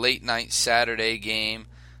 This is the late night Saturday game,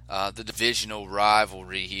 the divisional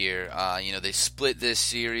rivalry here. They split this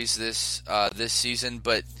series this season,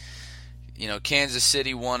 but Kansas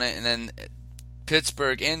City won it, and then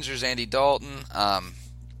Pittsburgh injures Andy Dalton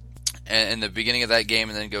in the beginning of that game,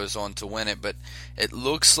 and then goes on to win it. But it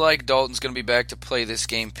looks like Dalton's going to be back to play this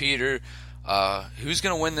game. Peter, who's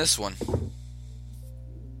going to win this one?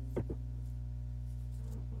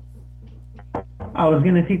 I was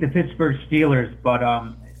going to take the Pittsburgh Steelers, but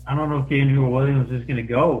I don't know if D'Angelo Williams is going to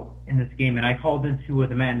go in this game. And I called into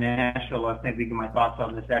with Matt Nashville last night to get my thoughts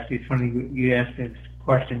on this. Actually, it's funny you asked this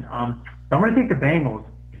question. So I'm going to take the Bengals.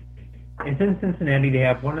 It's in Cincinnati. They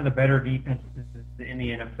have one of the better defenses in the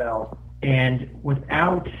NFL. And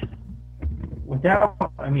without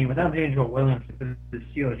D'Angelo Williams for the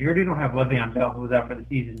Steelers, you already don't have Le'Veon Bell, who was out for the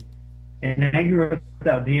season. And now you're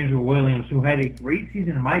without D'Angelo Williams, who had a great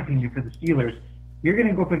season, in my opinion, for the Steelers. You're going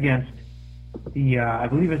to go up against the, I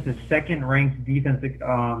believe it's the second-ranked defensive.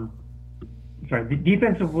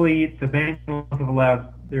 Defensively, the Bengals have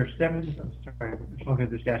allowed their seventh. Let's look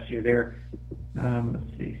at this last year.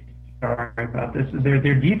 Let's see. Sorry about this. Their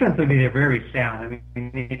defensively, they're very sound. I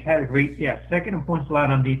mean, they've had a great, second in points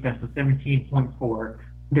allowed on defense with 17.4.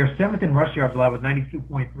 Their seventh in rush yards allowed with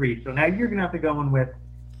 92.3. So now you're going to have to go in with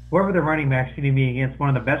whoever the running back's going to be against one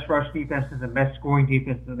of the best rush defenses and best scoring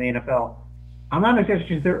defenses in the NFL. I'm not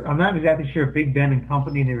exactly sure if Big Ben and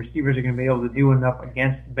company and the receivers are going to be able to do enough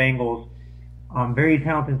against the Bengals. Very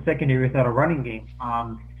talented secondary without a running game.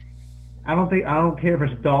 I don't care if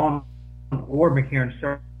it's Dawn or McCarron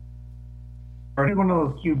starting. One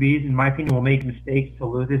of those QBs, in my opinion, will make mistakes to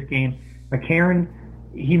lose this game. McCarron,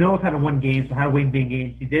 he knows how to win games, how to win big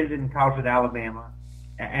games. He did it in college with Alabama.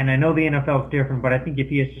 And I know the NFL is different, but I think if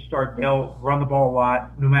he has to start, they'll run the ball a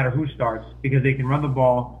lot, no matter who starts, because they can run the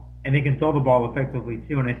ball and they can throw the ball effectively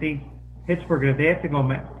too. And I think Pittsburgh, if they have to go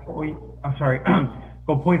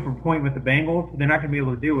point for point with the Bengals, they're not going to be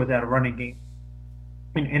able to do it without a running game.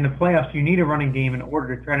 In the playoffs, you need a running game in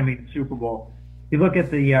order to try to make the Super Bowl. If you look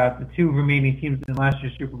at the two remaining teams in last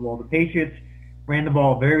year's Super Bowl, the Patriots ran the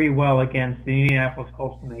ball very well against the Indianapolis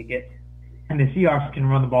Colts to make it, and the Seahawks can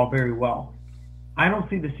run the ball very well. I don't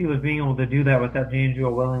see the Steelers being able to do that without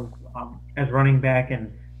D'Angelo Williams as running back,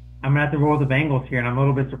 and I'm going to have to roll with the Bengals here, and I'm a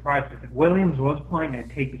little bit surprised. If Williams was playing, I'd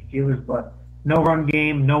take the Steelers, but no run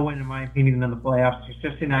game, no win, in my opinion, in the playoffs,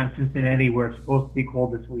 especially not in Cincinnati where it's supposed to be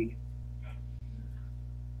cold this week.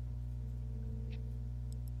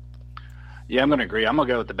 Yeah, I'm going to agree. I'm going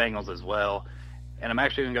to go with the Bengals as well, and I'm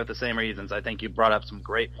actually going to go with the same reasons. I think you brought up some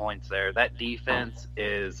great points there. That defense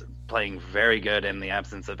is playing very good in the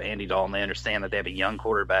absence of Andy Dalton. They understand that they have a young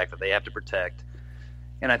quarterback that they have to protect.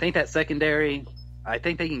 And I think that secondary, I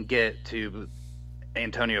think they can get to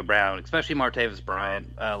Antonio Brown, especially Martavis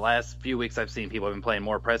Bryant. Last few weeks I've seen people have been playing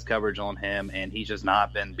more press coverage on him, and he's just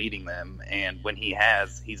not been beating them. And when he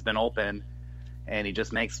has, he's been open, and he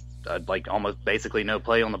just makes almost basically no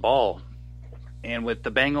play on the ball. And with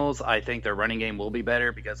the Bengals, I think their running game will be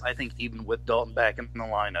better because I think even with Dalton back in the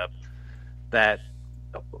lineup, that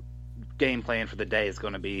game plan for the day is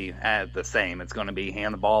going to be the same. It's going to be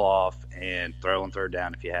hand the ball off and throw on third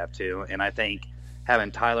down if you have to. And I think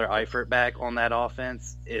having Tyler Eifert back on that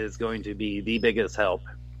offense is going to be the biggest help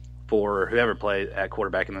for whoever plays at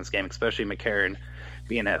quarterback in this game, especially McCarron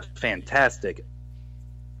being a fantastic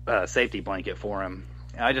safety blanket for him.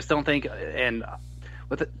 I just don't think, and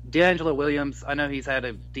with D'Angelo Williams, I know he's had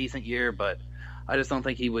a decent year, but I just don't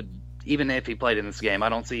think he would, even if he played in this game, I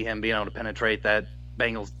don't see him being able to penetrate that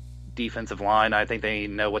Bengals defensive line. I think they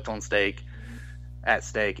know what's at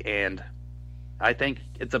stake, and I think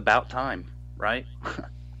it's about time. Right?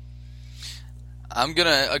 I'm going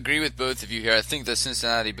to agree with both of you here. I think the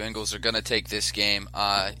Cincinnati Bengals are going to take this game.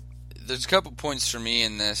 There's a couple points for me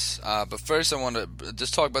in this, but first I want to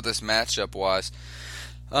just talk about this matchup-wise.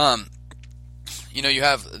 You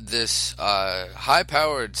have this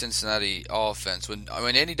high-powered Cincinnati offense. When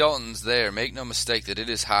Andy Dalton's there, make no mistake that it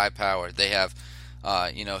is high-powered. They have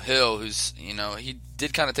Hill, who's, he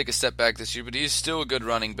did kind of take a step back this year, but he's still a good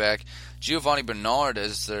running back. Giovanni Bernard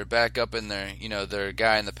is their backup in their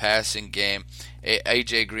guy in the passing game.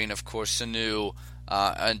 A.J. Green, of course, Sanu,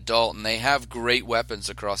 and Dalton. They have great weapons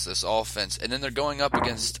across this offense. And then they're going up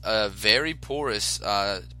against a very porous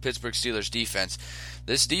Pittsburgh Steelers defense.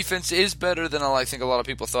 This defense is better than I think a lot of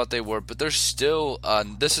people thought they were, but they're still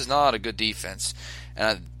this is not a good defense.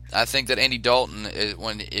 And I think that Andy Dalton,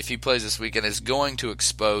 if he plays this weekend, is going to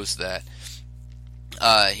expose that.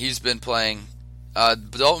 He's been playing.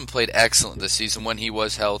 Dalton played excellent this season when he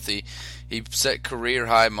was healthy. He set career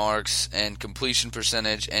high marks and completion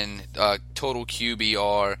percentage and total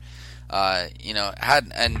QBR.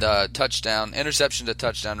 Had touchdown, interception to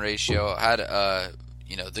touchdown ratio. Had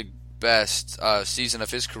the best season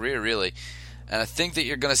of his career, really. And I think that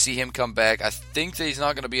you're going to see him come back. I think that he's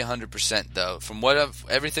not going to be 100%, though. From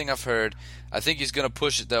everything I've heard, I think he's going to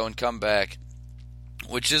push it, though, and come back,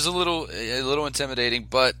 which is a little intimidating.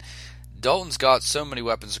 But Dalton's got so many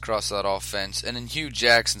weapons across that offense, and then Hugh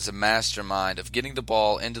Jackson's a mastermind of getting the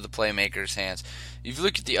ball into the playmakers' hands. If you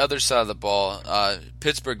look at the other side of the ball,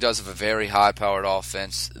 Pittsburgh does have a very high-powered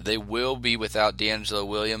offense. They will be without D'Angelo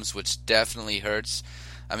Williams, which definitely hurts.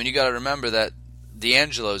 I mean, you got to remember that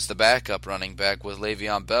D'Angelo's the backup running back with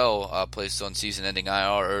Le'Veon Bell placed on season-ending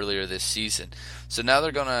IR earlier this season. So now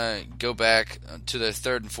they're going to go back to their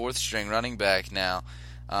third and fourth string running back now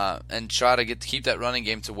and try to keep that running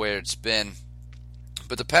game to where it's been.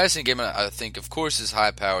 But the passing game, I think, of course, is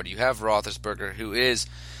high-powered. You have Roethlisberger, who is,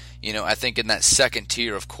 I think in that second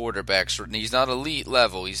tier of quarterbacks. He's not elite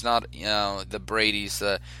level. He's not, the Brady's,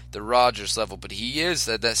 the Rodgers level, but he is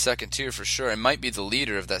at that second tier for sure, and might be the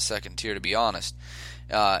leader of that second tier, to be honest.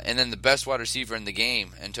 And then the best wide receiver in the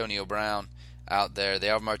game, Antonio Brown, out there. They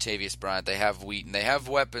have Martavis Bryant. They have Wheaton. They have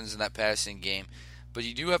weapons in that passing game. But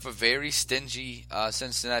you do have a very stingy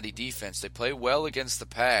Cincinnati defense. They play well against the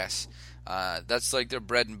pass. That's like their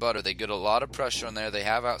bread and butter. They get a lot of pressure on there. They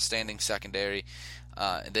have outstanding secondary.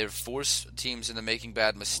 They force teams into making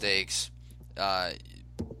bad mistakes. But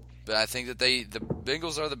I think that the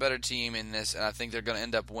Bengals are the better team in this, and I think they're going to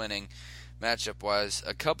end up winning matchup-wise.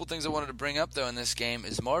 A couple things I wanted to bring up, though, in this game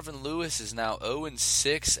is Marvin Lewis is now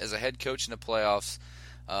 0-6 as a head coach in the playoffs.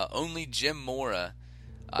 Only Jim Mora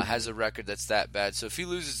has a record that's that bad. So if he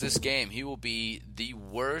loses this game, he will be the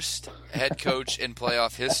worst head coach in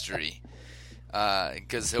playoff history.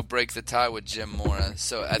 Because he'll break the tie with Jim Mora.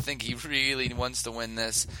 So I think he really wants to win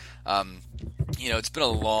this. It's been a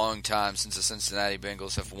long time since the Cincinnati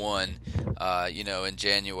Bengals have won, in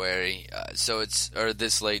January. Or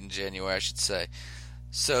this late in January, I should say.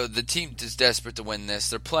 So the team is desperate to win this.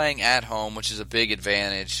 They're playing at home, which is a big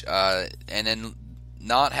advantage. And then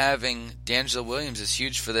not having D'Angelo Williams is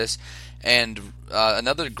huge for this. And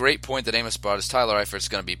another great point that Amos brought is Tyler Eifert's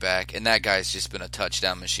going to be back, and that guy's just been a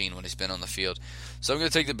touchdown machine when he's been on the field. So I'm going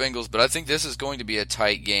to take the Bengals, but I think this is going to be a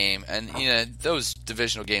tight game, and those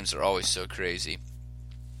divisional games are always so crazy.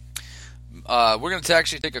 We're going to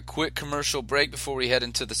actually take a quick commercial break before we head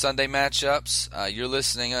into the Sunday matchups. You're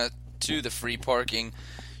listening to the Free Parking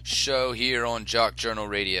Show here on Jock Journal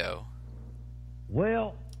Radio.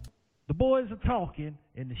 Well, the boys are talking,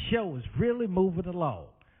 and the show is really moving along.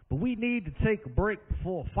 But we need to take a break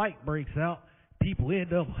before a fight breaks out. People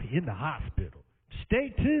end up in the hospital.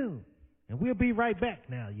 Stay tuned, and we'll be right back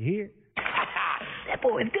now, you hear? That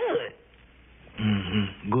boy is good.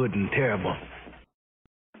 Mm-hmm. Good and terrible.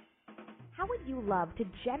 Wouldn't you love to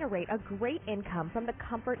generate a great income from the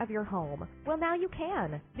comfort of your home? Well, now you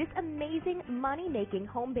can. This amazing money-making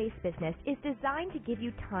home-based business is designed to give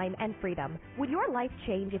you time and freedom. Would your life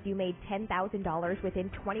change if you made $10,000 within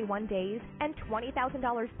 21 days and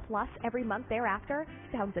 $20,000 plus every month thereafter?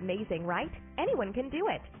 Sounds amazing, right? Anyone can do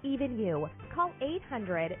it, even you. Call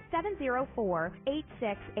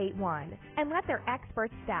 800-704-8681 and let their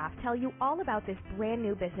expert staff tell you all about this brand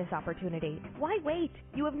new business opportunity. Why wait?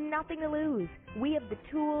 You have nothing to lose. We have the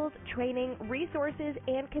tools, training, resources,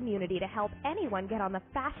 and community to help anyone get on the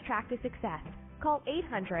fast track to success. Call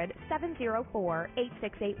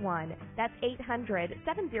 800-704-8681. That's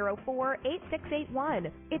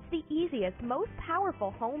 800-704-8681. It's the easiest, most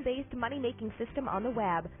powerful home-based money-making system on the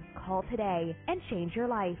web. Call today and change your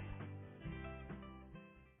life.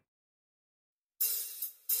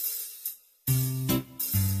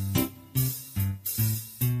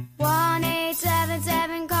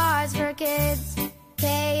 Cards for Kids.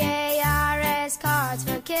 KARS Cards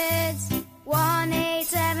for Kids.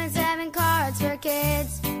 1-877 Cards for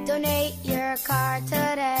Kids. Donate your card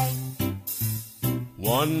today.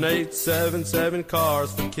 1-877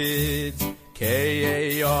 Cars for Kids.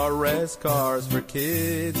 KARS Cars for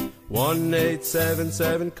Kids.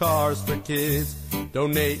 1-877 Cars for Kids.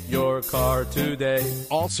 Donate your car today.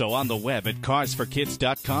 Also on the web at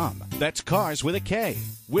carsforkids.com. That's Cars with a K.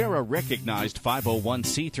 We're a recognized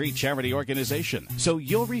 501c3 charity organization, so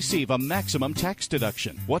you'll receive a maximum tax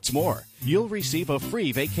deduction. What's more, you'll receive a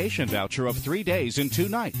free vacation voucher of 3 days and 2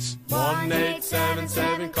 nights.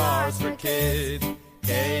 1-877 Cars for Kids.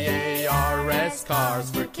 KARS Cars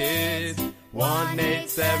for Kids.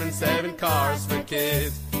 1-877 Cars for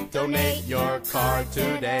Kids. Donate your car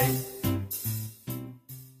today.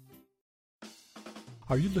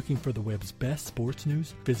 Are you looking for the web's best sports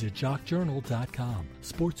news? Visit jockjournal.com.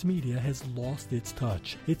 Sports media has lost its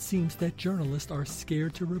touch. It seems that journalists are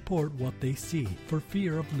scared to report what they see for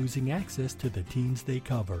fear of losing access to the teams they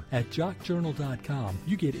cover. At jockjournal.com,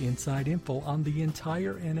 you get inside info on the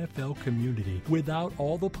entire NFL community without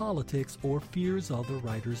all the politics or fears other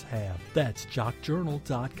writers have. That's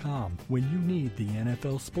jockjournal.com. When you need the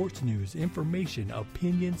NFL sports news, information,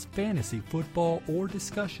 opinions, fantasy, football, or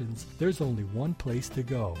discussions, there's only one place to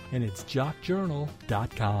go, and it's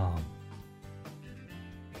jockjournal.com.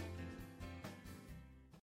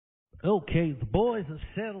 Okay, the boys have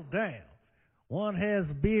settled down. One has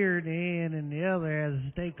a beer in the end and the other has a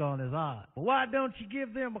steak on his eye. But why don't you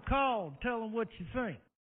give them a call and tell them what you think?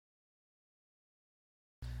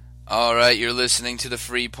 All right, you're listening to the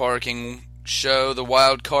Free Parking Show, the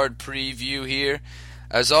Wildcard preview here.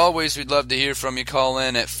 As always, we'd love to hear from you. Call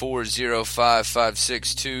in at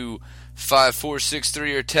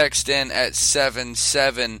 405-562-5463 or text in at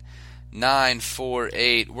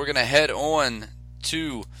 77948. We're going to head on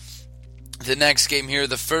to the next game here.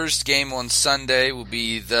 The first game on Sunday will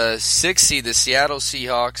be the 6th seed, the Seattle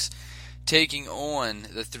Seahawks, taking on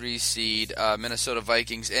the 3 seed Minnesota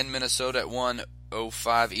Vikings in Minnesota at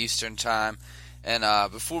 1:05 Eastern Time. And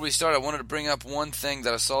before we start, I wanted to bring up one thing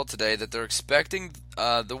that I saw today, that they're expecting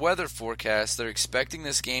the weather forecast. They're expecting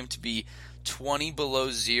this game to be 20 below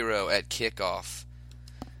zero at kickoff.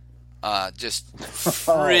 Just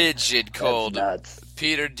frigid cold. That's nuts.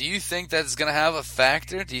 Peter, do you think that's going to have a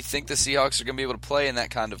factor? Do you think the Seahawks are going to be able to play in that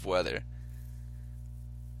kind of weather?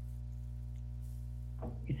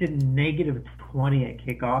 You said negative 20 at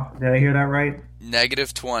kickoff. Did I hear that right?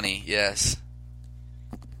 Negative 20, yes.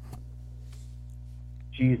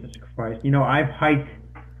 Jesus Christ. You know, I've hiked...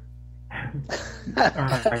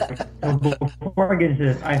 So before I get into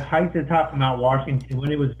this, I hiked the top of Mount Washington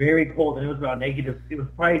when it was very cold, and it was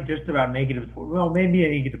probably just about negative 20, well, maybe a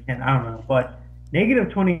negative 10, I don't know, but negative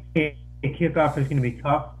 20 at kickoff is going to be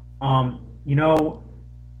tough. You know,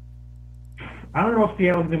 I don't know if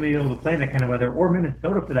Seattle's going to be able to play in that kind of weather, or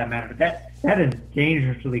Minnesota for that matter, but that is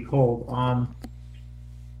dangerously cold.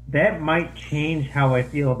 That might change how I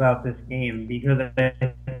feel about this game, because I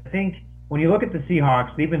think when you look at the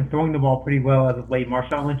Seahawks, they've been throwing the ball pretty well as of late.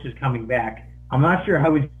 Marshawn Lynch is coming back. I'm not sure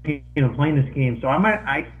how he's going to play in this game, so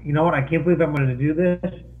you know what? I can't believe I'm going to do this.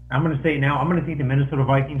 I'm going to say it now. I'm going to take the Minnesota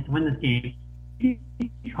Vikings to win this game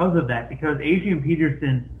because of that. Because Adrian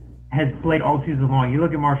Peterson has played all season long. You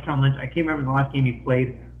look at Marshawn Lynch. I can't remember the last game he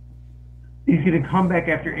played. He's going to come back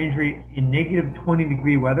after injury in negative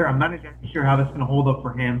 20-degree weather. I'm not exactly sure how that's going to hold up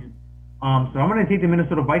for him. So I'm going to take the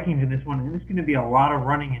Minnesota Vikings in this one, and it's going to be a lot of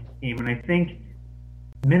running in this game. And I think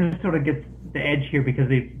Minnesota gets the edge here because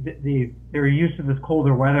they're used to this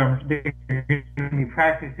colder weather. They're going to be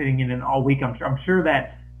practicing in it all week. I'm sure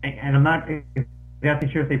that, and I'm not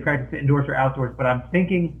exactly sure if they practice it indoors or outdoors, but I'm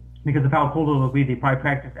thinking because of how cold it will be. They probably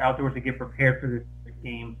practice outdoors to get prepared for this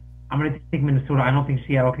game. I'm going to take Minnesota. I don't think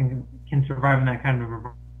Seattle can survive in that kind of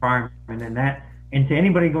environment. And to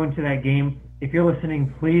anybody going to that game, if you're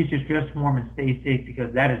listening, please just dress warm and stay safe,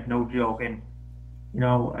 because that is no joke. And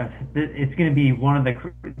it's going to be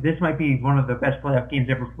this might be one of the best playoff games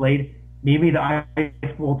ever played. Maybe the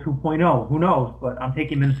Ice Bowl 2.0. Who knows? But I'm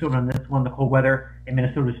taking Minnesota on this one. The cold weather in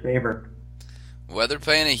Minnesota's favor. Weather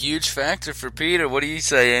playing a huge factor for Peter. What do you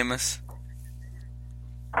say, Amos?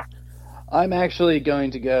 I'm actually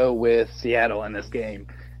going to go with Seattle in this game.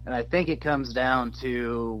 And I think it comes down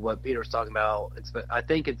to what Peter was talking about. I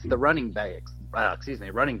think it's the running backs.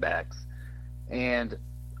 And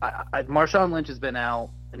Marshawn Lynch has been out,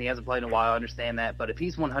 and he hasn't played in a while. I understand that. But if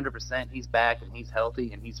he's 100%, he's back, and he's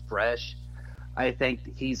healthy, and he's fresh, I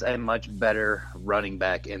think he's a much better running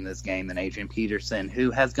back in this game than Adrian Peterson, who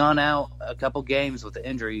has gone out a couple games with the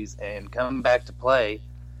injuries and come back to play.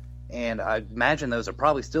 And I imagine those are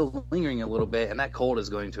probably still lingering a little bit, and that cold is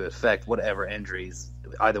going to affect whatever injuries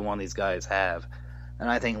either one of these guys have. And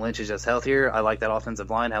I think Lynch is just healthier. I like that offensive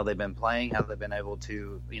line, how they've been playing, how they've been able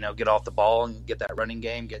to, get off the ball and get that running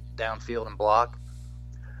game, get downfield and block.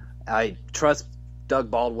 I trust Doug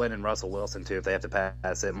Baldwin and Russell Wilson, too, if they have to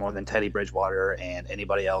pass it, more than Teddy Bridgewater and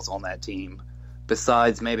anybody else on that team,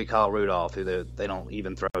 besides maybe Kyle Rudolph, who they don't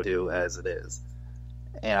even throw to as it is.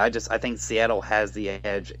 And I think Seattle has the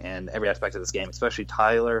edge in every aspect of this game, especially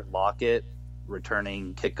Tyler Lockett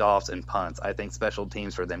returning kickoffs and punts. I think special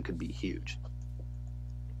teams for them could be huge.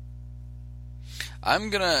 I'm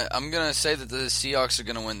gonna say that the Seahawks are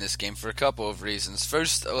gonna win this game for a couple of reasons.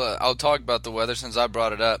 First, I'll talk about the weather since I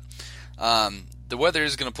brought it up. The weather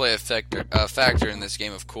is gonna play a factor in this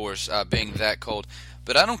game, of course, being that cold.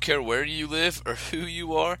 But I don't care where you live or who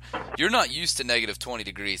you are, you're not used to negative 20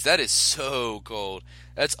 degrees. That is so cold.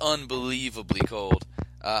 That's unbelievably cold.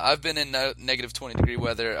 I've been in negative 20 degree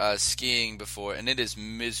weather skiing before, and it is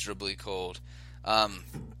miserably cold. I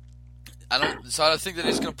don't think that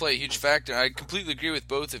it's going to play a huge factor. I completely agree with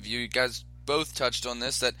both of you. You guys both touched on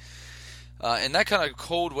this, that in that kind of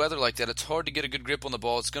cold weather like that, it's hard to get a good grip on the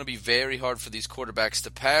ball. It's going to be very hard for these quarterbacks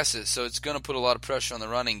to pass it, so it's going to put a lot of pressure on the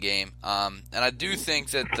running game. And I do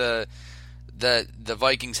think that the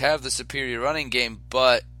Vikings have the superior running game,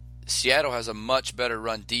 but Seattle has a much better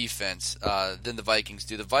run defense than the Vikings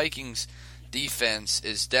do. The Vikings defense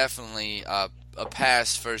is definitely a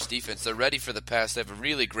pass-first defense. They're ready for the pass. They have a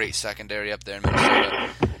really great secondary up there in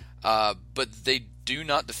Minnesota, but they do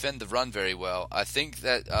not defend the run very well. I think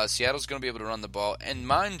that Seattle's going to be able to run the ball. And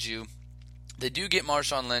mind you, they do get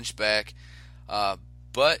Marshawn Lynch back,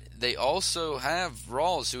 but they also have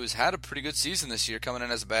Rawls, who has had a pretty good season this year, coming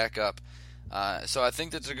in as a backup. So I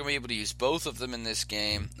think that they're going to be able to use both of them in this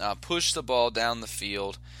game, push the ball down the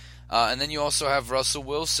field. And then you also have Russell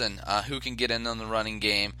Wilson, who can get in on the running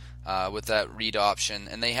game with that read option.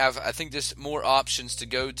 And they have, I think, there's more options to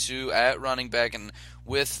go to at running back, and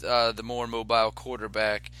with the more mobile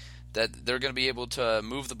quarterback, that they're going to be able to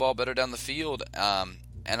move the ball better down the field.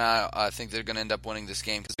 And I think they're going to end up winning this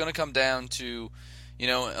game. It's going to come down to,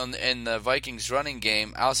 in the Vikings running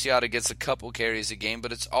game, Alciata gets a couple carries a game,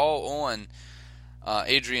 but it's all on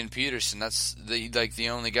Adrian Peterson. That's the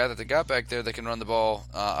only guy that they got back there that can run the ball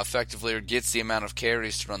effectively, or gets the amount of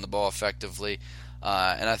carries to run the ball effectively.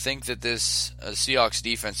 And I think that this Seahawks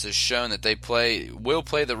defense has shown that they will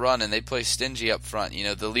play the run, and they play stingy up front.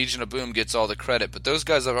 The Legion of Boom gets all the credit, but those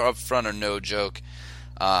guys up front are no joke.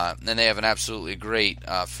 And they have an absolutely great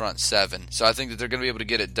front seven. So I think that they're going to be able to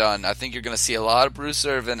get it done. I think you're going to see a lot of Bruce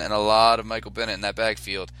Irvin and a lot of Michael Bennett in that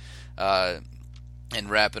backfield, and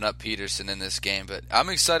wrapping up Peterson in this game. But I'm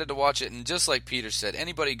excited to watch it, and just like Peter said,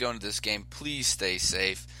 anybody going to this game, please stay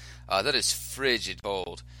safe. That is frigid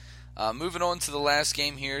cold. Moving on to the last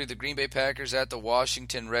game here, the Green Bay Packers at the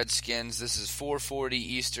Washington Redskins. This is 4:40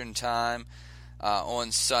 Eastern Time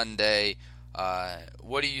on Sunday.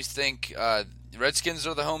 What do you think? The Redskins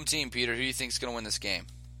are the home team, Peter. Who do you think is going to win this game?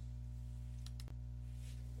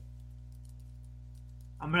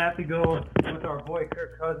 I'm going to have to go with our boy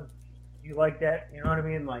Kirk Cousins. You like that? You know what I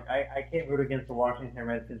mean? I can't root against the Washington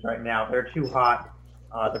Redskins right now. They're too hot.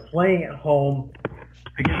 They're playing at home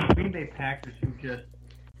against the Green Bay Packers, who just,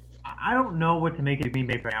 I don't know what to make of Green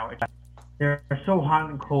Bay right now. They're so hot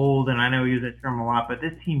and cold, and I know we use that term a lot, but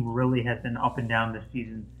this team really has been up and down this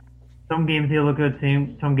season. Some games they look good,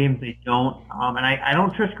 some games they don't. And I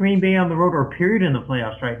don't trust Green Bay on the road, or period, in the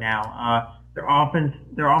playoffs right now. Their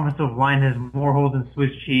offensive line has more holes than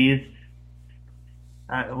Swiss cheese.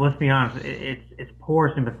 Let's be honest, it's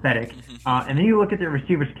porous and pathetic. And then you look at their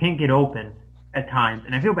receivers can't get open at times,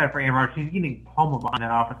 and I feel bad for Amos. He's getting pummeled on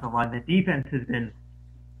that offensive line. The defense has been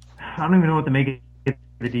I don't even know what to make of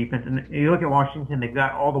the defense. And you look at Washington, they've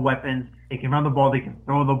got all the weapons. They can run the ball. They can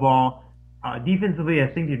throw the ball. Defensively, I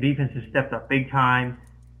think their defense has stepped up big time.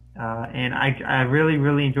 And I really,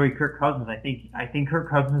 really enjoy Kirk Cousins. I think Kirk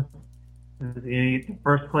Cousins is the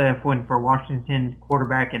first playoff win for Washington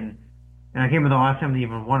quarterback, and I can't remember the last time they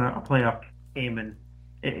even won a playoff game. And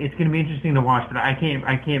it's going to be interesting to watch, but I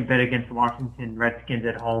can't bet against the Washington Redskins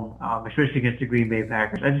at home, especially against the Green Bay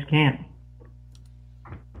Packers. I just can't.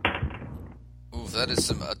 Ooh, that is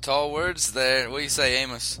some tall words there. What do you say,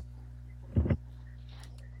 Amos?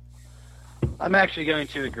 I'm actually going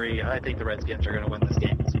to agree. I think the Redskins are going to win this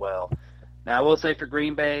game as well. Now, I will say for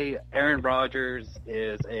Green Bay, Aaron Rodgers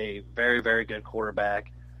is a very, very good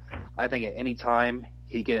quarterback. I think at any time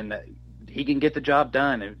he can get the job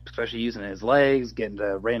done, especially using his legs, getting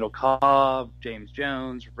to Randall Cobb, James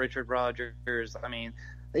Jones, Richard Rodgers. I mean,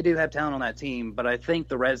 they do have talent on that team, but I think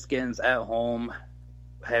the Redskins at home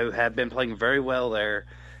have been playing very well there.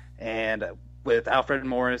 And with Alfred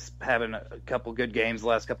Morris having a couple good games the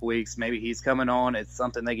last couple weeks, maybe he's coming on. It's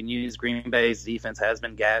something they can use. Green Bay's defense has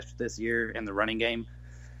been gashed this year in the running game.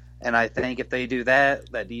 And I think if they do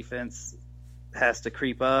that, that defense has to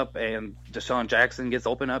creep up and Deshaun Jackson gets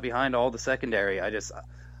open up behind all the secondary. I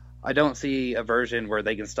don't see a version where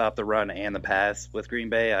they can stop the run and the pass with Green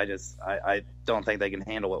Bay. I don't think they can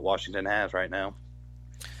handle what Washington has right now.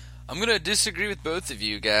 I'm gonna disagree with both of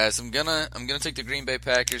you guys. I'm gonna take the Green Bay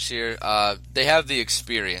Packers here. They have the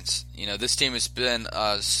experience. You know, this team has been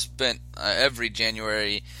spent every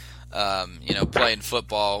January, playing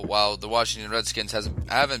football, while the Washington Redskins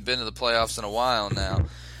haven't been to the playoffs in a while now.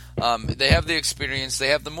 They have the experience. They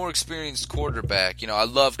have the more experienced quarterback. You know, I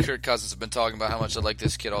love Kirk Cousins. I've been talking about how much I like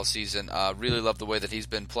this kid all season. Really love the way that he's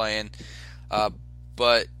been playing.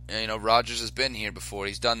 But, Rodgers has been here before.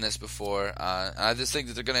 He's done this before. I just think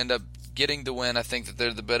that they're going to end up getting the win. I think that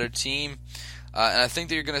they're the better team. And I think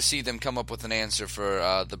that you're going to see them come up with an answer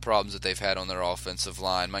for the problems that they've had on their offensive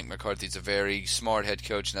line. Mike McCarthy's a very smart head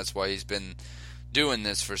coach, and that's why he's been doing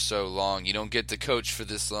this for so long. You don't get to coach for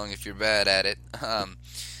this long if you're bad at it.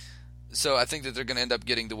 So I think that they're going to end up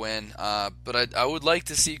getting the win. But I would like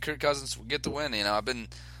to see Kirk Cousins get the win. You know, I've been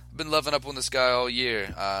loving up on this guy all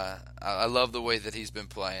year. I love the way that he's been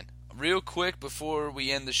playing. Real quick, before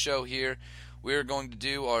we end the show here, we're going to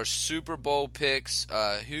do our Super Bowl picks.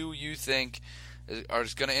 Who you think are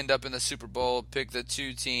going to end up in the Super Bowl? Pick the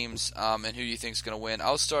two teams and who you think is going to win.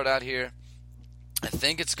 I'll start out here. I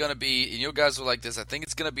think it's going to be, and you guys will like this, I think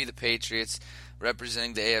it's going to be the Patriots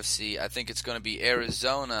representing the AFC. I think it's going to be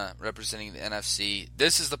Arizona representing the NFC.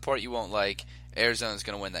 This is the part you won't like. Arizona's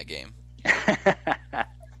going to win that game.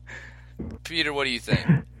 Peter, what do you think?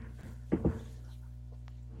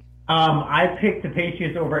 I picked the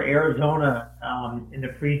Patriots over Arizona in the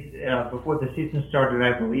before the season started,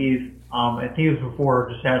 I believe. I think it was before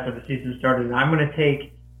or just after the season started. And I'm going to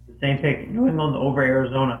take the same pick, New England over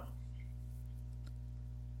Arizona.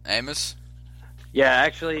 Amos? Yeah,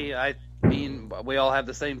 actually, I mean, we all have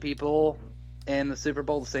the same people in the Super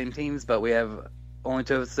Bowl, the same teams, but we have only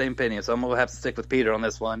two of the same opinion. So I'm going to have to stick with Peter on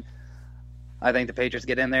this one. I think the Patriots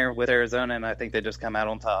get in there with Arizona, and I think they just come out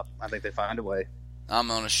on top. I think they find a way. I'm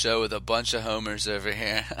on a show with a bunch of homers over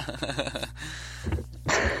here.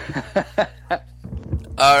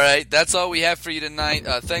 All right, that's all we have for you tonight.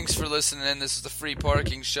 Thanks for listening in. This is the Free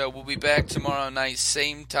Parking Show. We'll be back tomorrow night,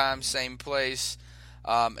 same time, same place.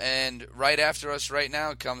 And right after us right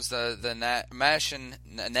now comes the Nash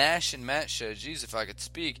and Matt show. Jeez, if I could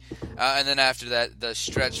speak. And then after that, the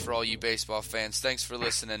stretch for all you baseball fans. Thanks for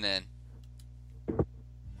listening in.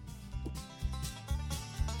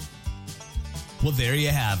 Well, there you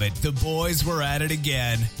have it. The boys were at it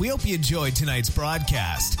again. We hope you enjoyed tonight's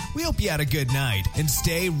broadcast. We hope you had a good night and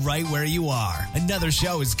stay right where you are. Another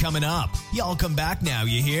show is coming up. Y'all come back now,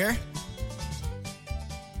 you hear?